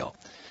memorial.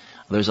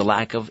 There's a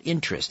lack of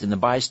interest in the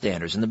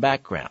bystanders in the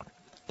background.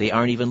 They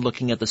aren't even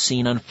looking at the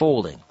scene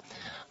unfolding.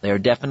 They are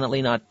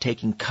definitely not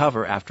taking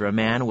cover after a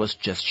man was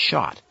just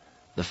shot.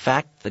 The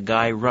fact the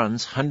guy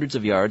runs hundreds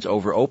of yards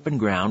over open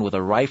ground with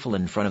a rifle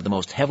in front of the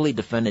most heavily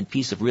defended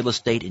piece of real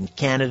estate in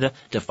Canada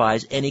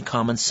defies any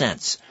common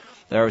sense.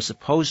 There are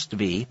supposed to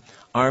be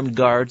armed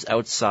guards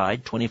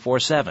outside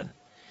 24/7.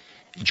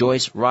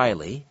 Joyce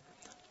Riley,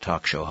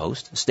 talk show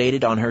host,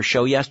 stated on her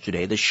show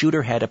yesterday the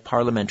shooter had a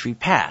parliamentary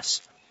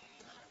pass.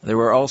 There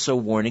were also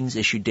warnings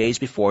issued days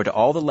before to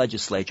all the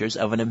legislatures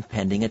of an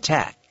impending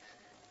attack.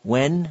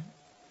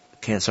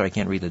 I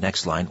can't read the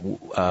next line.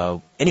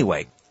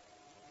 Anyway,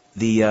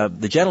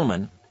 the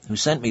gentleman who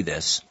sent me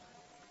this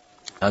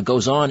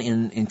goes on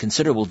in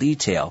considerable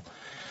detail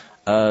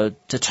to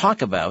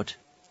talk about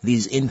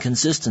these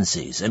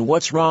inconsistencies, and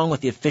what's wrong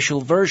with the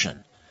official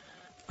version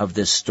of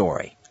this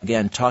story.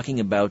 Again, talking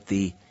about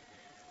the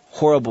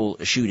horrible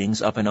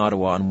shootings up in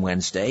Ottawa on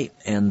Wednesday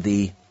and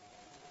the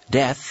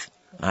death,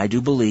 I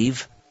do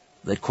believe,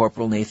 that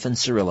Corporal Nathan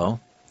Cirillo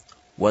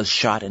was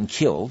shot and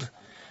killed.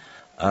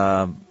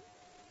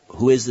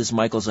 Who is this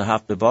Michael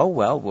Zahaf-Bibeau?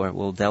 Well,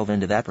 we'll delve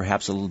into that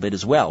perhaps a little bit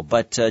as well.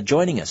 But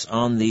joining us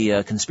on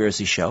the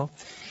Conspiracy Show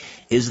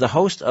is the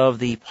host of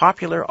the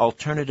popular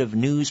alternative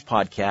news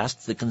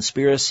podcast, The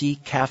Conspiracy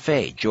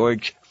Cafe.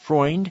 George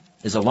Freund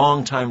is a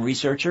longtime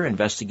researcher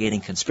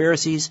investigating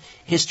conspiracies,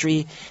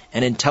 history,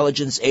 and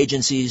intelligence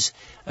agencies.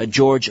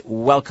 George,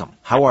 welcome.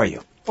 How are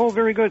you? Oh,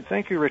 very good.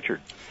 Thank you, Richard.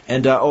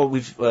 And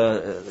we've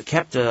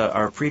kept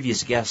our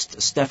previous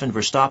guest, Stefan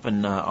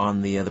Verstappen,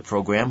 on the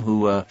program,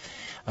 who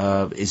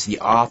is the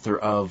author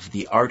of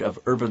The Art of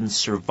Urban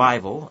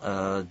Survival.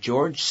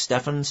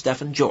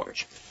 Stefan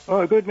George.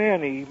 Oh, a good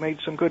man. He made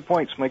some good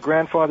points. My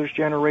grandfather's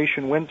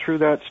generation went through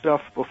that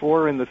stuff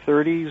before in the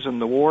 30s and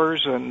the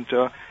wars, and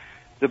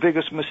the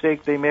biggest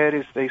mistake they made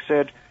is they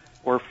said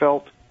or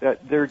felt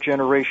that their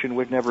generation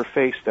would never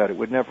face that. It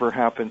would never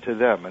happen to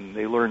them, and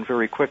they learned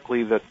very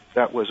quickly that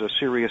that was a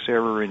serious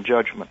error in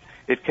judgment.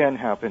 It can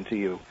happen to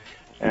you.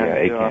 And, yeah,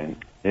 it can.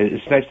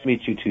 It's nice to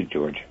meet you too,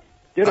 George.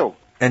 Ditto.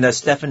 And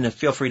Stefan,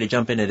 feel free to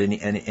jump in at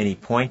any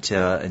point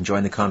and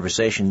join the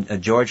conversation.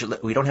 George,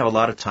 we don't have a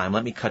lot of time.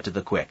 Let me cut to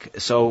the quick.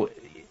 So,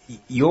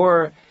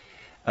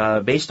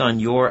 based on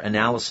your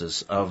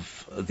analysis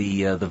of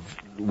the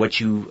what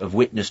you have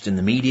witnessed in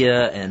the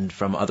media and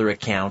from other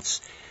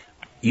accounts,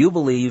 you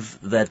believe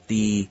that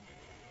the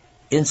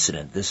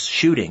incident, this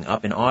shooting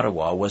up in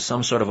Ottawa, was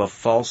some sort of a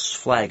false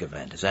flag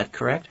event. Is that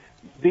correct?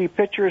 The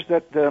pictures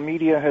that the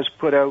media has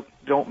put out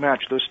don't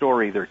match the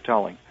story they're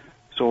telling.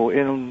 So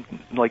in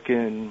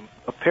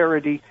a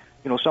parody,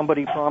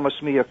 somebody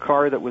promised me a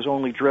car that was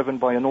only driven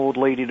by an old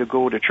lady to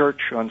go to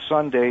church on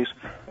Sundays,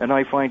 and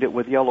I find it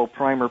with yellow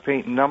primer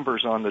paint and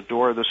numbers on the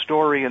door. The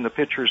story and the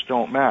pictures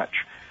don't match,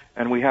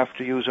 and we have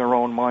to use our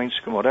own minds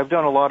to come out. I've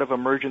done a lot of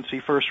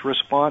emergency first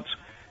response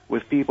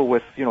with people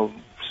with,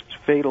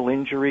 fatal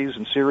injuries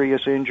and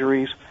serious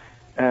injuries,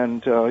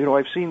 and,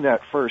 I've seen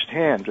that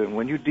firsthand. And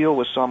when you deal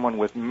with someone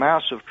with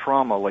massive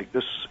trauma like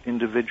this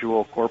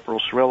individual,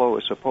 Corporal Cirillo,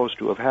 is supposed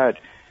to have had,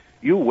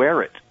 you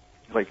wear it.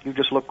 Like, you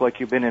just look like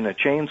you've been in a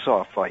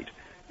chainsaw fight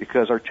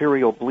because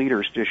arterial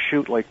bleeders just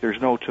shoot like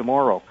there's no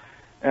tomorrow.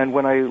 And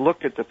when I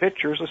looked at the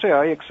pictures,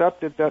 I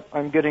accepted that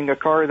I'm getting a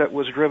car that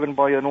was driven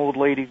by an old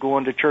lady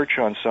going to church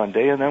on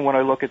Sunday. And then when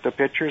I look at the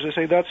pictures, I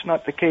say that's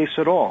not the case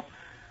at all.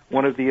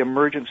 One of the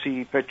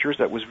emergency pictures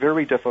that was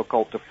very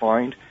difficult to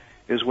find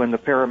is when the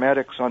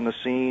paramedics on the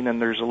scene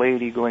and there's a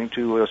lady going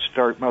to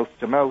start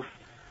mouth-to-mouth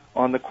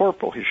on the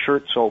corporal. His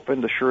shirt's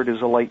open. The shirt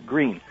is a light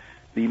green.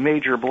 The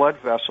major blood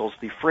vessels,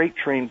 the freight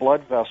train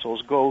blood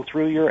vessels, go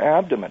through your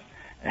abdomen.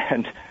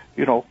 And,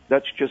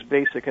 that's just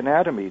basic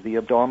anatomy, the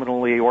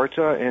abdominal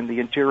aorta and the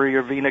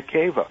interior vena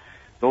cava.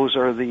 Those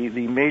are the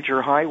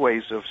major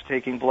highways of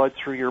taking blood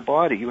through your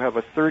body. You have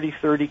a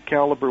 .30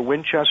 caliber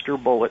Winchester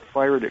bullet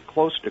fired at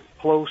close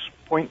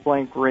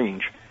point-blank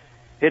range,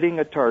 hitting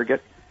a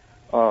target.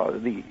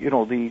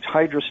 The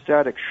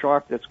hydrostatic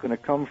shock that's going to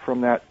come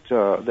from that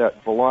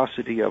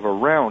velocity of a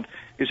round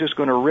is just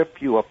going to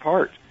rip you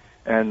apart.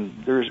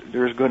 And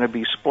there's going to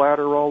be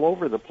splatter all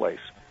over the place.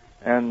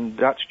 And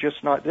that's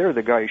just not there.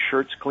 The guy's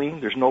shirt's clean.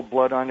 There's no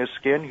blood on his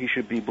skin. He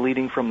should be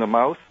bleeding from the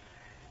mouth.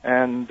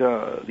 And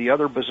the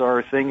other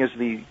bizarre thing is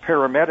the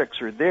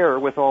paramedics are there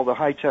with all the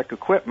high-tech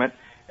equipment,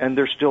 and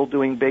they're still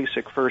doing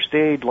basic first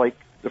aid like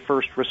the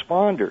first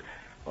responder.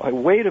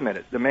 Wait a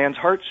minute. The man's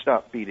heart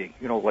stopped beating.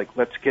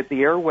 Let's get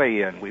the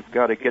airway in. We've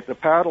got to get the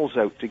paddles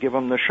out to give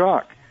him the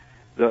shock.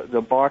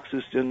 The box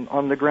is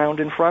on the ground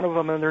in front of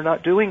them, and they're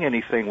not doing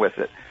anything with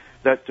it.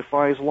 That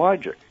defies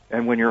logic.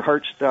 And when your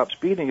heart stops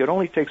beating, it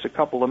only takes a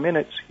couple of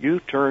minutes, you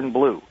turn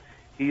blue.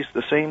 He's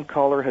the same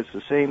color, has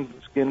the same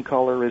skin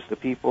color as the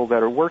people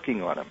that are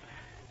working on him.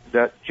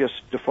 That just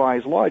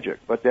defies logic.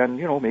 But then,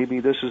 maybe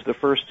this is the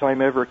first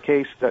time ever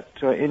case that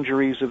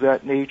injuries of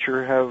that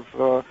nature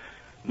have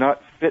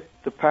not fit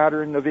the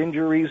pattern of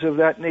injuries of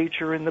that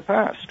nature in the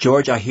past.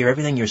 George, I hear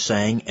everything you're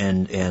saying,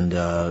 and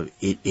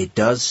it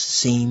does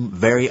seem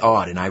very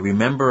odd. And I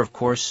remember, of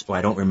course,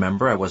 I don't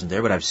remember, I wasn't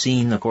there, but I've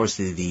seen, of course,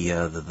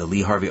 the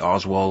Lee Harvey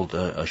Oswald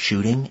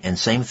shooting, and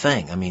same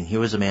thing. I mean, here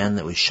was a man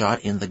that was shot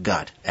in the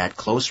gut at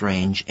close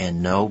range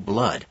and no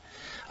blood.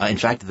 In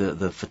fact,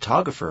 the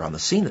photographer on the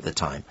scene at the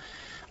time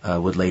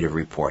would later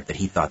report that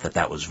he thought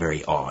that was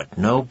very odd.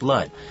 No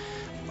blood.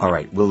 All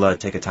right, we'll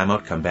take a time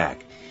out, come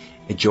back.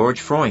 George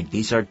Freund,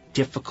 these are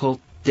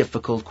difficult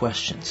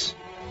questions.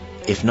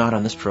 If not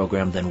on this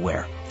program, then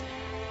where?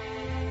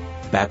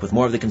 Back with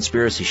more of The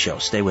Conspiracy Show.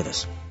 Stay with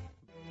us.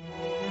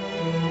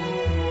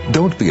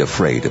 Don't be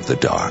afraid of the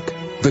dark.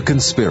 The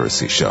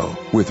Conspiracy Show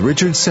with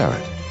Richard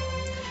Serrett.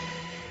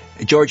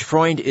 George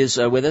Freund is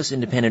with us,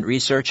 independent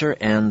researcher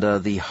and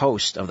the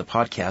host of the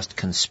podcast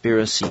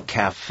Conspiracy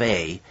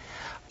Cafe.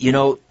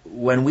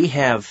 When we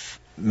have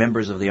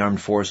members of the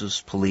armed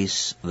forces,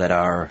 police, that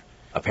are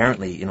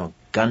apparently,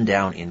 gunned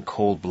down in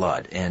cold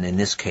blood. And in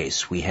this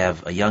case, we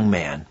have a young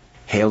man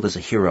hailed as a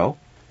hero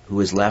who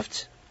has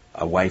left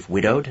a wife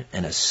widowed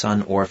and a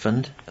son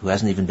orphaned, who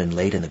hasn't even been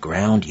laid in the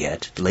ground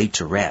yet, laid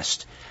to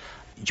rest.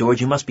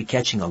 George, you must be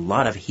catching a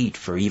lot of heat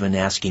for even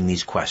asking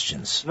these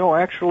questions. No,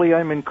 actually,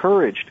 I'm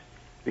encouraged,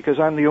 because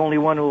I'm the only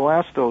one who will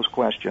ask those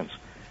questions.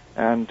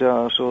 And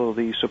so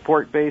the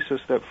support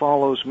basis that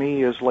follows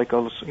me is like a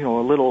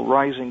little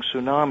rising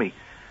tsunami.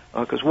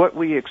 Because what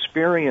we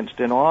experienced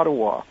in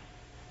Ottawa,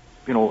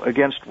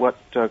 against what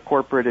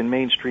corporate and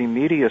mainstream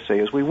media say,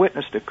 is we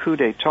witnessed a coup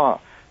d'etat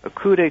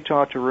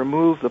to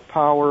remove the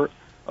power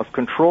of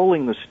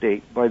controlling the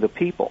state by the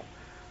people.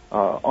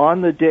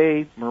 On the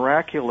day,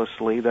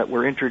 miraculously, that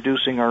we're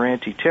introducing our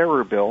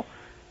anti-terror bill,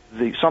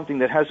 something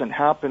that hasn't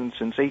happened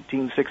since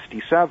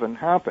 1867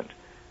 happened.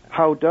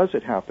 How does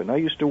it happen? I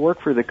used to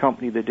work for the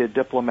company that did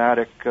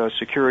diplomatic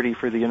security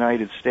for the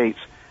United States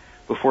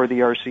before the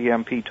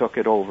RCMP took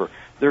it over.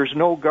 There's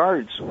no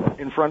guards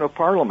in front of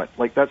Parliament.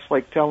 That's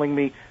like telling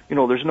me,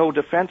 there's no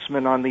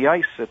defensemen on the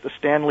ice at the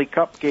Stanley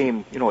Cup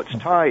game. It's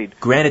tied.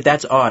 Granted,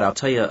 that's odd. I'll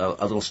tell you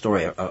a little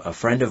story. A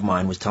friend of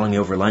mine was telling me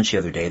over lunch the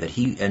other day that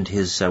he and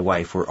his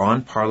wife were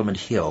on Parliament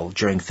Hill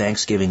during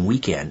Thanksgiving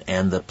weekend,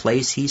 and the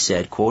place, he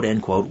said, quote,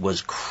 unquote,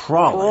 was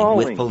crawling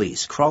with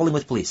police. Crawling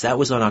with police. That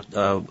was on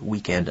a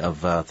weekend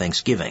of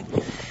Thanksgiving.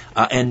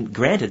 And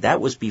granted,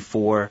 that was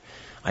before,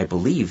 I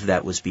believe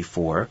that was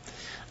before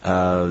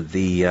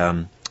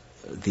the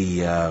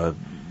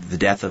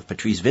death of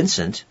Patrice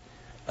Vincent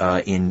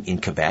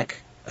in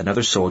Quebec,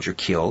 another soldier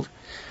killed,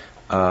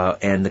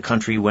 and the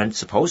country went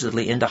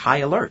supposedly into high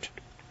alert.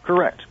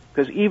 Correct,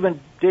 because even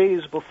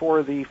days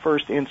before the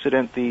first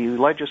incident, the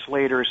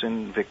legislators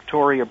in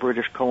Victoria,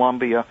 British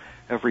Columbia,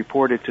 have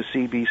reported to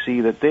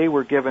CBC that they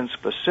were given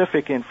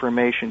specific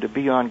information to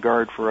be on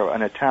guard for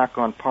an attack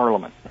on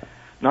Parliament.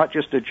 Not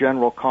just a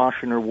general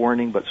caution or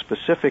warning, but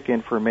specific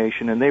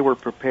information, and they were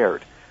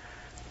prepared.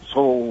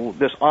 So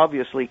this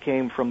obviously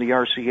came from the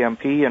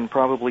RCMP and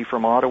probably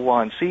from Ottawa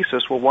and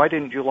CSIS. Well, why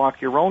didn't you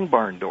lock your own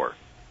barn door?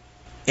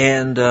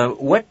 And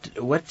what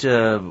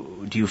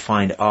do you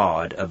find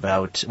odd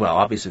about? Well,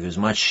 obviously there's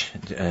much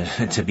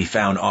to be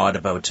found odd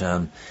about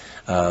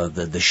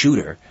the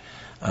shooter,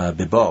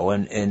 Bibeau,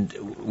 and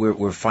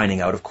we're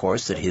finding out, of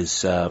course, that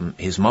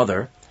his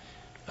mother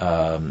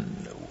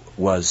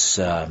was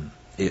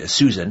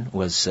Susan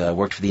was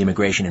worked for the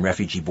Immigration and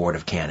Refugee Board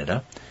of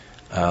Canada.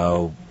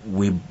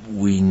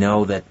 We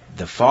know that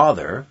the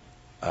father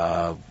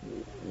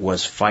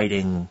was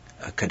fighting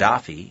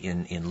Gaddafi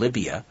in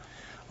Libya.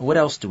 What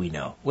else do we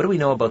know? What do we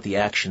know about the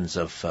actions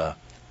of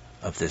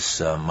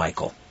this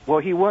Michael? Well,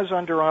 he was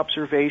under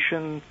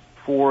observation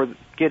for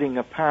getting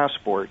a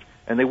passport,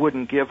 and they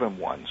wouldn't give him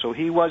one. So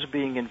he was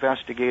being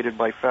investigated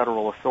by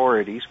federal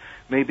authorities,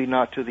 maybe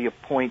not to the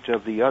point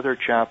of the other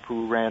chap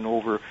who ran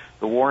over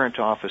the warrant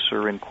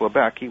officer in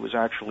Quebec. He was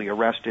actually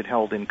arrested,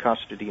 held in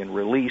custody, and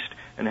released,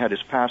 and had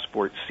his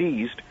passport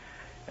seized,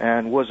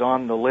 and was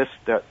on the list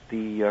that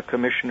the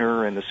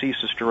commissioner and the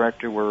CSIS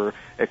director were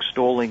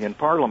extolling in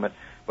Parliament.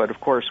 But, of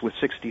course, with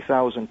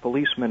 60,000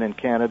 policemen in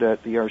Canada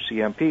at the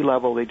RCMP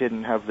level, they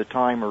didn't have the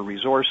time or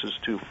resources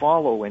to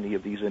follow any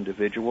of these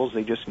individuals.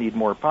 They just need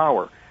more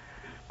power.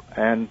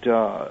 And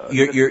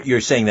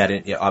you're saying that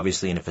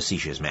obviously in a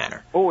facetious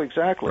manner. Oh,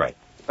 exactly. Right.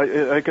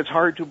 It's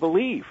hard to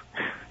believe.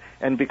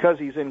 And because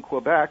he's in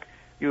Quebec,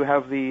 you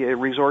have the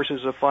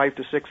resources of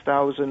 5,000 to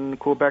 6,000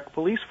 Quebec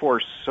police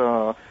force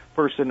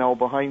personnel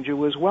behind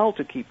you as well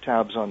to keep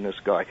tabs on this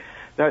guy.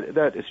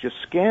 That is just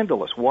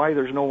scandalous. Why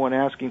there's no one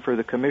asking for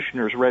the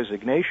commissioner's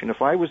resignation?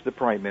 If I was the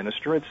prime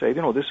minister, I'd say,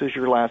 this is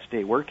your last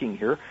day working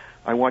here.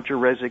 I want your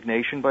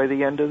resignation by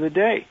the end of the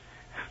day.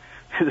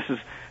 This is,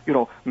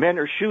 men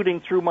are shooting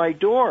through my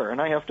door, and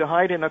I have to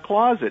hide in a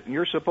closet, and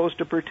you're supposed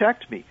to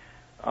protect me.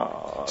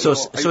 So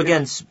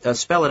again,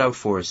 spell it out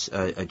for us,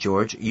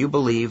 George. You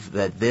believe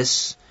that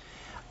this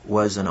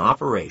was an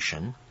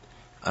operation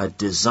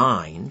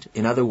designed,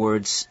 in other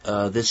words,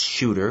 this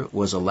shooter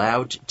was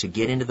allowed to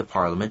get into the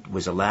Parliament,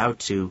 was allowed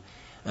to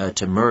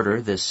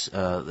murder this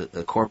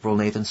the Corporal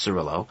Nathan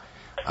Cirillo,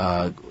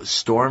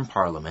 storm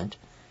Parliament,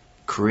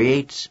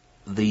 create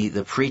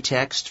the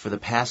pretext for the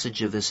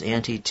passage of this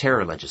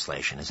anti-terror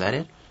legislation. Is that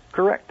it?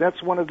 Correct.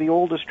 That's one of the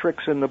oldest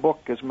tricks in the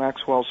book, as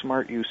Maxwell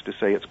Smart used to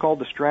say. It's called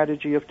the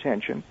strategy of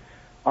tension.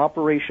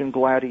 Operation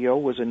Gladio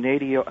was a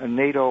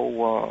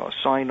NATO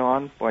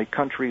sign-on by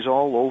countries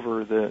all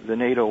over the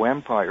NATO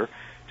empire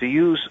to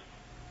use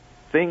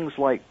things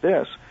like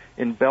this.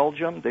 In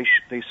Belgium,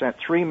 they sent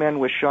 3 men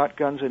with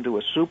shotguns into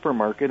a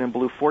supermarket and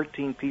blew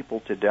 14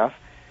 people to death.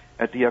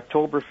 At the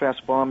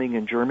Oktoberfest bombing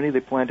in Germany, they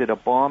planted a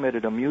bomb at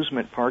an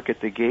amusement park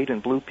at the gate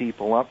and blew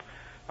people up.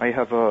 I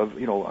have a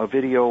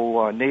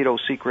video, NATO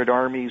Secret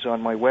Armies,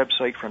 on my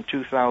website from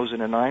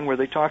 2009 where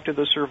they talk to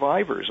the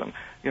survivors and,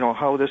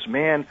 how this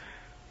man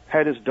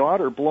had his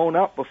daughter blown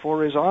up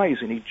before his eyes,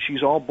 and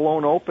she's all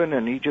blown open,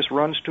 and he just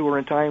runs to her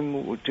in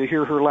time to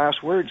hear her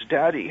last words,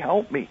 "Daddy,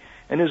 help me."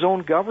 And his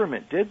own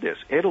government did this.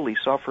 Italy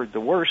suffered the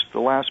worst, the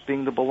last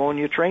being the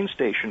Bologna train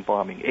station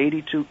bombing.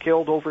 82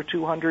 killed, over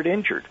 200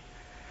 injured.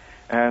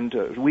 And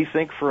we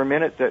think for a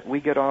minute that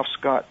we get off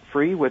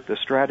scot-free with the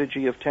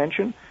strategy of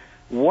tension.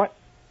 What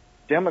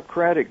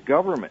democratic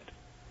government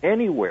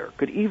anywhere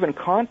could even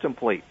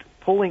contemplate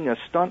pulling a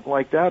stunt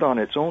like that on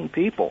its own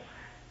people?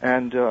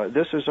 And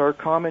this is our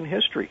common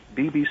history.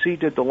 BBC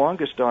did the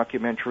longest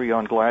documentary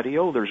on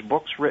Gladio. There's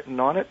books written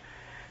on it.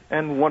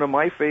 And one of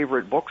my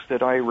favorite books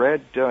that I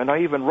read, and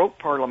I even wrote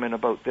Parliament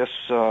about this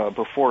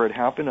before it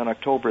happened on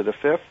October the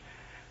 5th,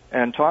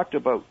 and talked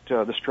about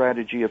the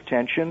strategy of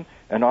tension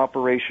and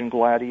Operation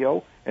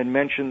Gladio, and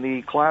mentioned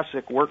the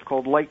classic work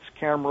called Lights,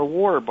 Camera,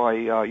 War by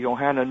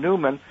Johanna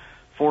Newman,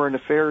 foreign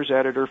affairs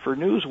editor for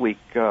Newsweek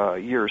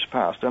years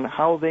past, and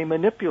how they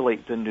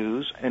manipulate the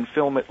news and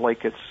film it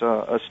like it's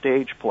a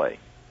stage play.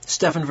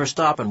 Stefan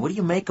Verstappen, what do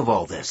you make of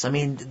all this? I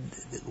mean,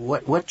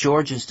 what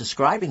George is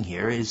describing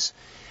here is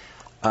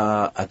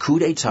a coup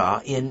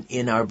d'etat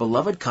in our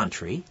beloved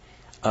country.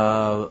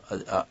 Corporal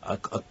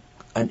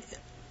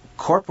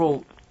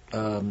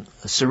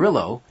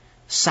Cirillo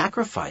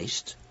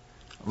sacrificed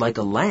like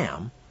a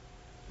lamb,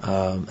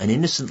 an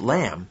innocent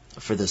lamb,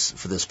 for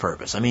this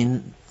purpose. I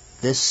mean,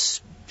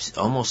 this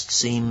almost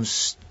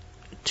seems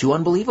too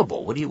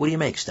unbelievable. What do you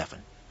make,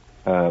 Stefan?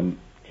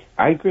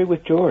 I agree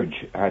with George.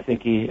 I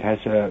think he has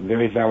a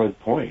very valid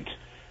point.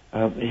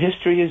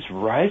 History is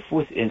rife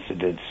with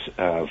incidents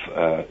of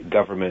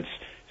governments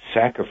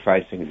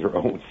sacrificing their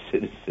own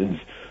citizens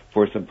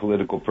for some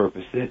political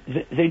purpose.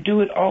 They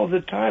do it all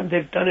the time.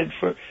 They've done it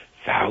for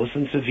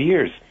thousands of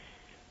years.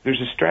 There's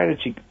a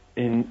strategy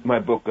in my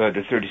book,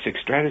 The 36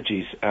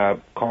 Strategies,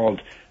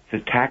 called The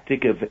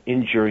Tactic of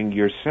Injuring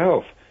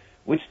Yourself,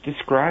 which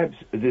describes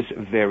this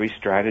very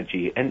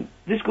strategy. And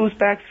this goes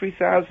back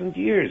 3,000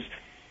 years.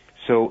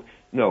 So,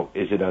 no,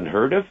 is it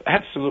unheard of?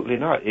 Absolutely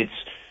not. It's,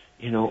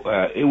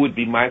 it would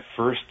be my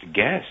first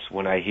guess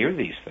when I hear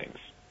these things.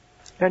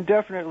 And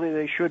definitely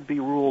they should be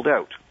ruled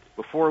out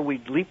before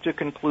we leap to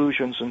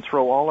conclusions and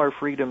throw all our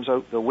freedoms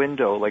out the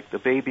window like the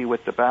baby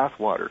with the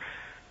bathwater.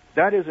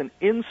 That is an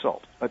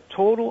insult, a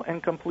total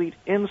and complete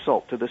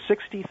insult to the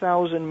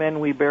 60,000 men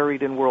we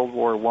buried in World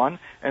War I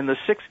and the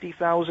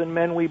 60,000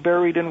 men we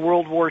buried in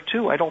World War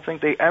II. I don't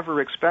think they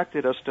ever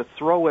expected us to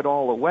throw it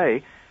all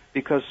away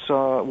because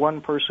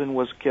one person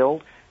was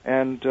killed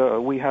and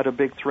we had a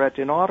big threat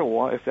in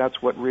Ottawa if that's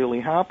what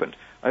really happened.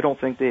 I don't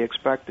think they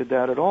expected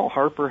that at all.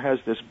 Harper has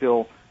this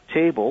bill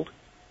tabled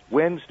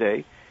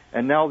Wednesday,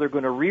 and now they're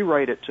going to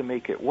rewrite it to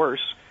make it worse.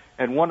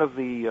 And one of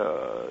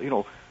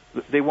the,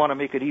 they want to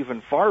make it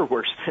even far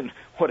worse than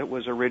what it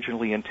was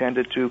originally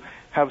intended to,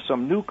 have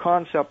some new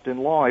concept in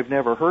law I've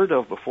never heard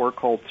of before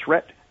called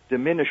threat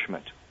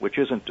diminishment, which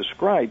isn't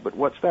described, but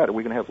what's that? Are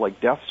we going to have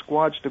like death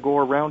squads to go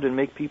around and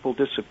make people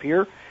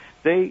disappear?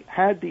 They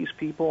had these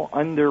people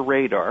under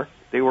radar.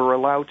 They were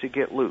allowed to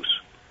get loose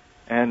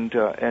and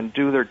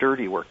do their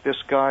dirty work.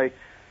 This guy,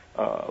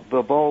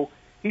 Bebeau,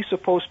 he's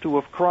supposed to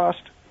have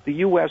crossed the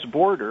U.S.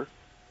 border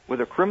with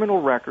a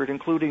criminal record,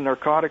 including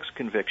narcotics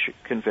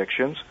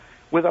convictions,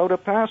 without a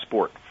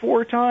passport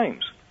 4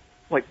 times.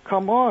 Like,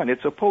 come on,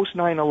 it's a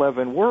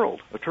post-9/11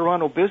 world. A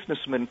Toronto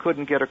businessman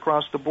couldn't get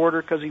across the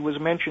border because he was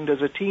mentioned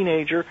as a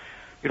teenager,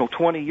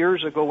 20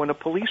 years ago in a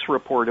police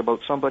report about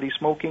somebody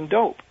smoking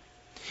dope.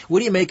 What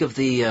do you make of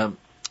the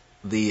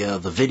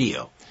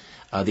video?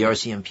 The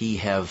RCMP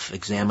have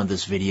examined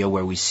this video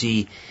where we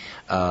see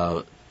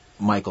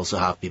Michael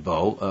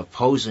Sahaf-Bibeau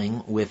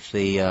posing with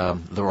the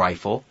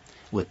rifle,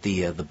 with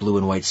the blue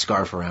and white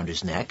scarf around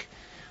his neck.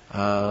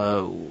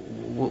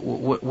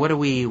 What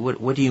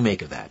do you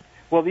make of that?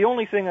 Well, the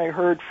only thing I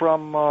heard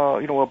from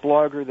a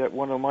blogger that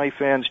one of my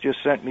fans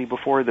just sent me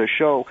before the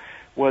show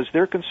was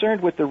they're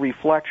concerned with the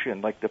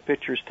reflection, like the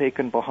pictures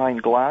taken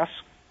behind glass.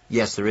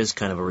 Yes, there is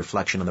kind of a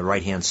reflection on the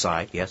right-hand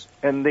side, yes.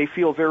 And they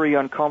feel very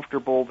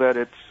uncomfortable that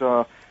it's,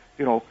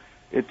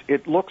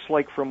 it looks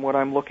like from what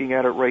I'm looking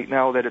at it right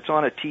now that it's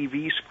on a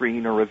TV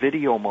screen or a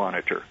video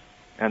monitor,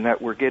 and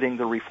that we're getting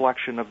the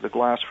reflection of the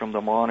glass from the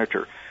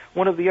monitor.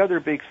 One of the other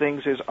big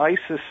things is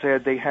ISIS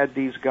said they had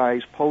these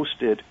guys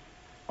posted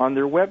on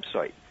their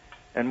website.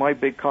 And my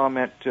big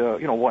comment,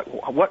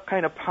 what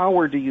kind of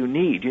power do you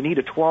need? You need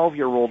a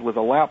 12-year-old with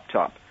a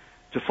laptop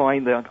to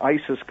find the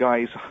ISIS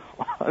guys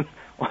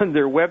on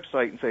their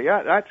website and say,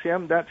 yeah, that's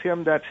him, that's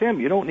him, that's him.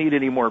 You don't need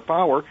any more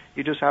power.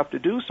 You just have to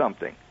do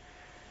something.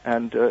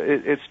 And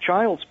it's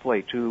child's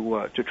play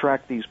to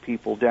track these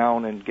people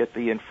down and get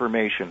the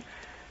information.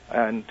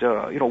 And,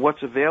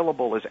 what's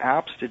available as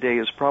apps today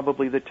is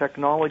probably the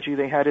technology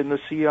they had in the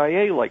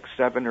CIA like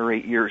 7 or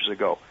 8 years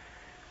ago,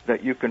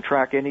 that you can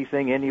track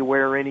anything,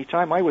 anywhere,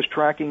 anytime. I was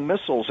tracking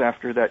missiles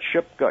after that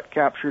ship got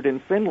captured in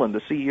Finland.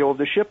 The CEO of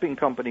the shipping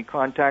company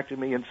contacted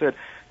me and said,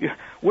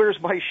 where's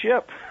my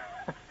ship?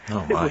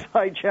 Oh, it was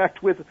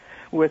hijacked with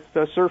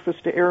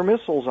surface-to-air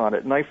missiles on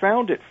it, and I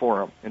found it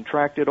for him and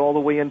tracked it all the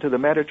way into the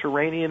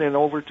Mediterranean and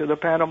over to the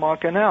Panama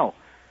Canal.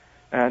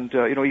 And,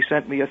 he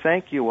sent me a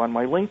thank you on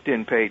my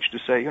LinkedIn page to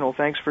say,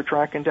 thanks for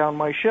tracking down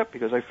my ship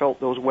because I felt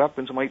those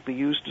weapons might be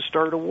used to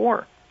start a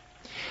war.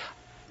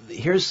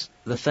 Here's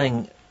the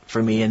thing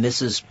for me, and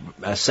this is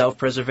a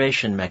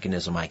self-preservation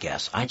mechanism, I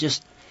guess. I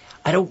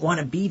don't want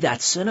to be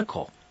that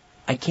cynical.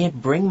 I can't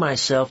bring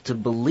myself to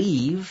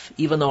believe,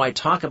 even though I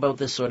talk about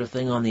this sort of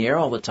thing on the air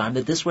all the time,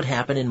 that this would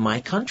happen in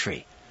my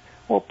country.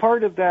 Well,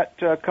 part of that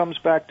comes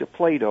back to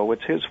Plato.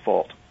 It's his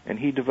fault. And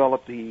he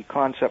developed the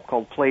concept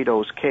called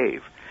Plato's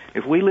cave.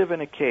 If we live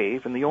in a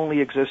cave and the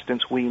only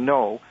existence we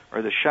know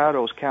are the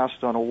shadows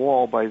cast on a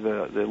wall by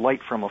the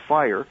light from a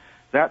fire,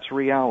 that's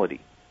reality.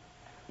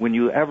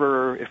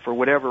 If for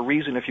whatever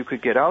reason, if you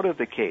could get out of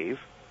the cave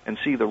and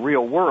see the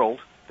real world,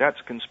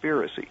 that's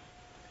conspiracy.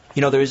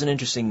 There is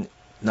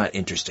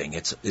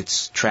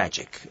it's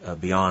tragic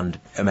beyond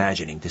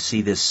imagining to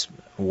see this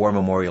war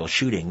memorial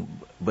shooting,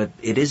 but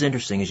it is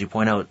interesting, as you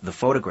point out, the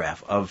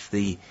photograph of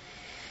the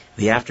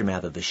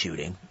aftermath of the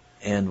shooting.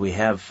 And we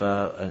have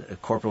a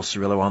Corporal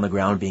Cirillo on the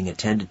ground being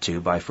attended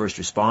to by first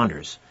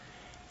responders,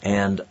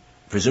 and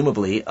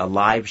presumably a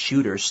live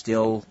shooter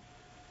still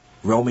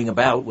roaming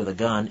about with a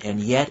gun. And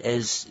yet,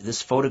 as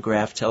this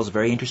photograph tells a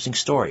very interesting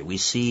story, we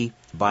see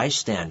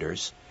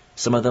bystanders,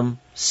 some of them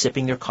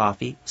sipping their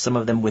coffee, some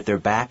of them with their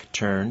back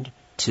turned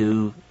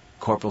to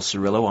Corporal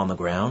Cirillo on the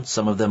ground,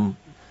 some of them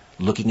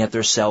looking at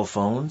their cell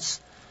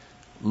phones,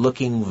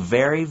 looking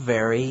very,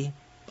 very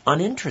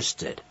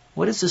uninterested.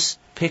 What does this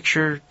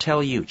picture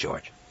tell you,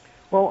 George?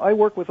 Well, I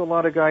work with a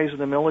lot of guys in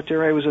the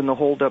military. I was in the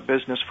hold-up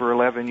business for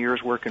 11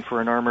 years working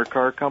for an armored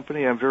car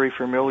company. I'm very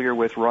familiar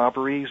with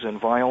robberies and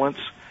violence.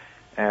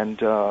 And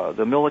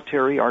the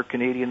military, our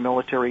Canadian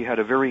military, had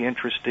a very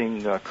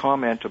interesting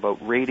comment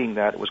about rating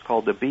that. It was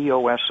called the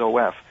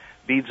BOSOF,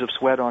 beads of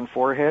sweat on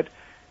forehead.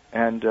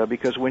 And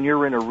because when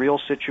you're in a real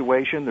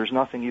situation, there's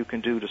nothing you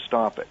can do to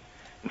stop it.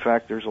 In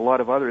fact, there's a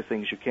lot of other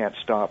things you can't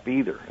stop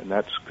either, and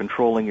that's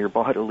controlling your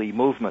bodily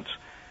movements.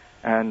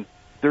 And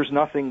there's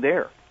nothing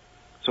there.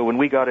 So when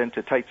we got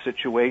into tight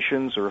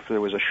situations, or if there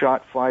was a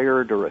shot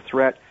fired or a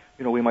threat,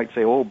 we might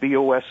say,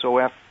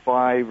 BOSOF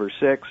 5 or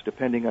 6,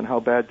 depending on how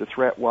bad the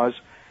threat was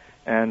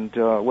and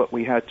what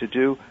we had to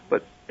do.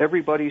 But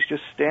everybody's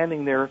just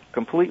standing there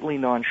completely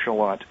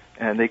nonchalant,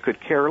 and they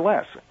could care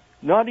less.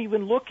 Not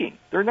even looking.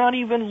 They're not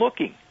even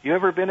looking. You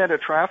ever been at a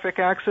traffic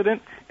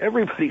accident?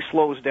 Everybody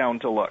slows down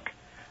to look.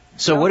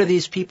 So what do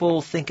these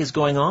people think is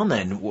going on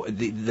then,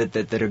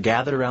 that are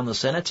gathered around the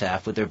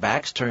cenotaph with their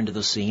backs turned to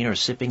the scene or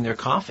sipping their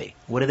coffee?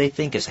 What do they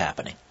think is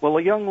happening? Well,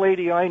 a young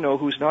lady I know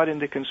who's not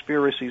into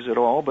conspiracies at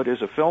all, but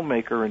is a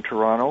filmmaker in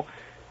Toronto,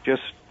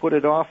 just put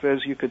it off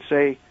as, you could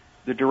say,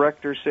 the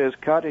director says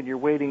cut and you're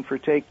waiting for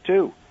take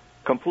two.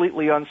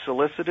 Completely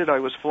unsolicited. I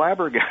was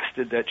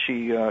flabbergasted that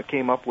she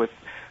came up with,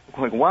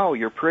 going, wow,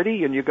 you're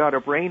pretty and you got a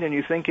brain and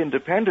you think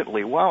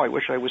independently. Wow, I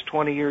wish I was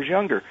 20 years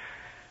younger.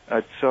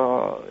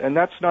 And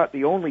that's not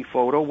the only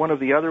photo. One of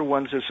the other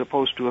ones is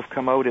supposed to have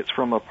come out. It's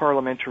from a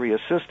parliamentary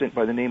assistant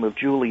by the name of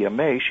Julia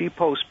May. She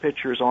posts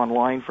pictures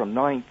online from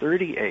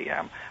 9:30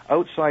 a.m.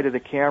 outside of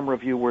the camera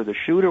view where the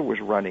shooter was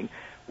running,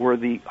 where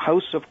the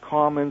House of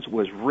Commons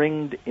was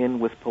ringed in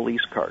with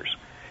police cars.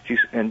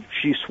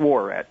 She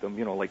swore at them,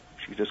 like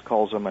she just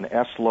calls them an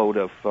S-load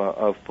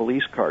of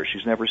police cars.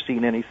 She's never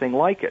seen anything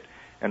like it.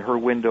 And her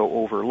window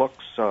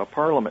overlooks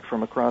Parliament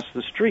from across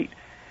the street.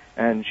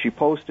 And she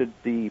posted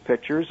the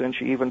pictures, and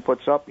she even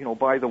puts up,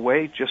 by the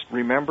way, just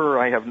remember,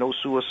 I have no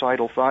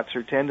suicidal thoughts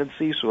or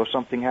tendencies, so if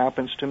something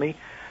happens to me,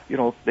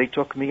 they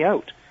took me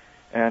out.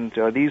 And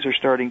these are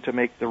starting to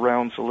make the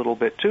rounds a little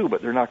bit, too,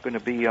 but they're not going to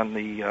be on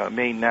the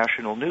main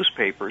national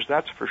newspapers,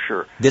 that's for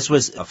sure. This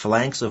was a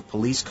phalanx of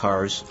police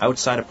cars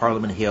outside of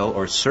Parliament Hill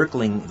or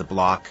circling the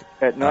block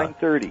at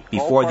 9:30.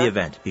 Before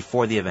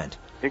the event.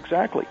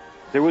 Exactly.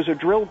 There was a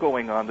drill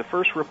going on. The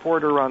first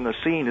reporter on the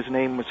scene, his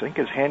name was, I think,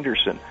 is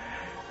Henderson.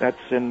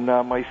 That's in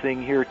my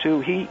thing here, too.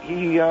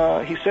 He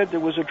said there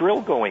was a drill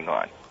going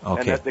on.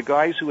 Okay. And that the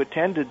guys who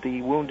attended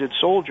the wounded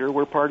soldier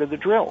were part of the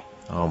drill.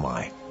 Oh,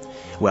 my.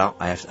 Well,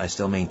 I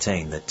still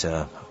maintain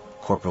that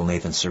Corporal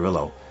Nathan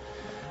Cirillo,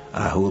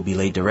 who will be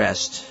laid to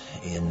rest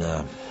in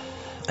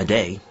a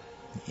day,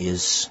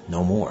 is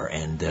no more.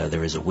 And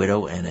there is a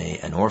widow and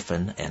an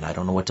orphan, and I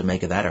don't know what to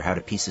make of that or how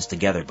to piece this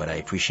together, but I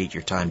appreciate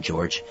your time,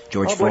 George.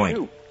 George Freund.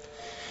 You?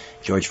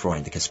 George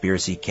Freund, the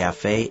Conspiracy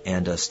Cafe,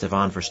 and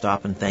Stefan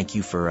Verstappen, thank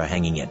you for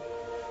hanging in.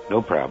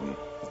 No problem.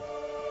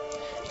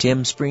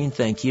 Tim Spreen,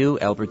 thank you.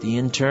 Albert the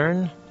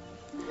Intern,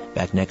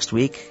 back next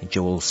week.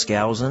 Joel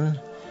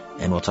Skousen,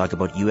 and we'll talk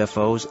about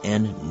UFOs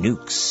and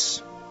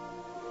nukes.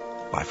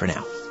 Bye for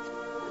now.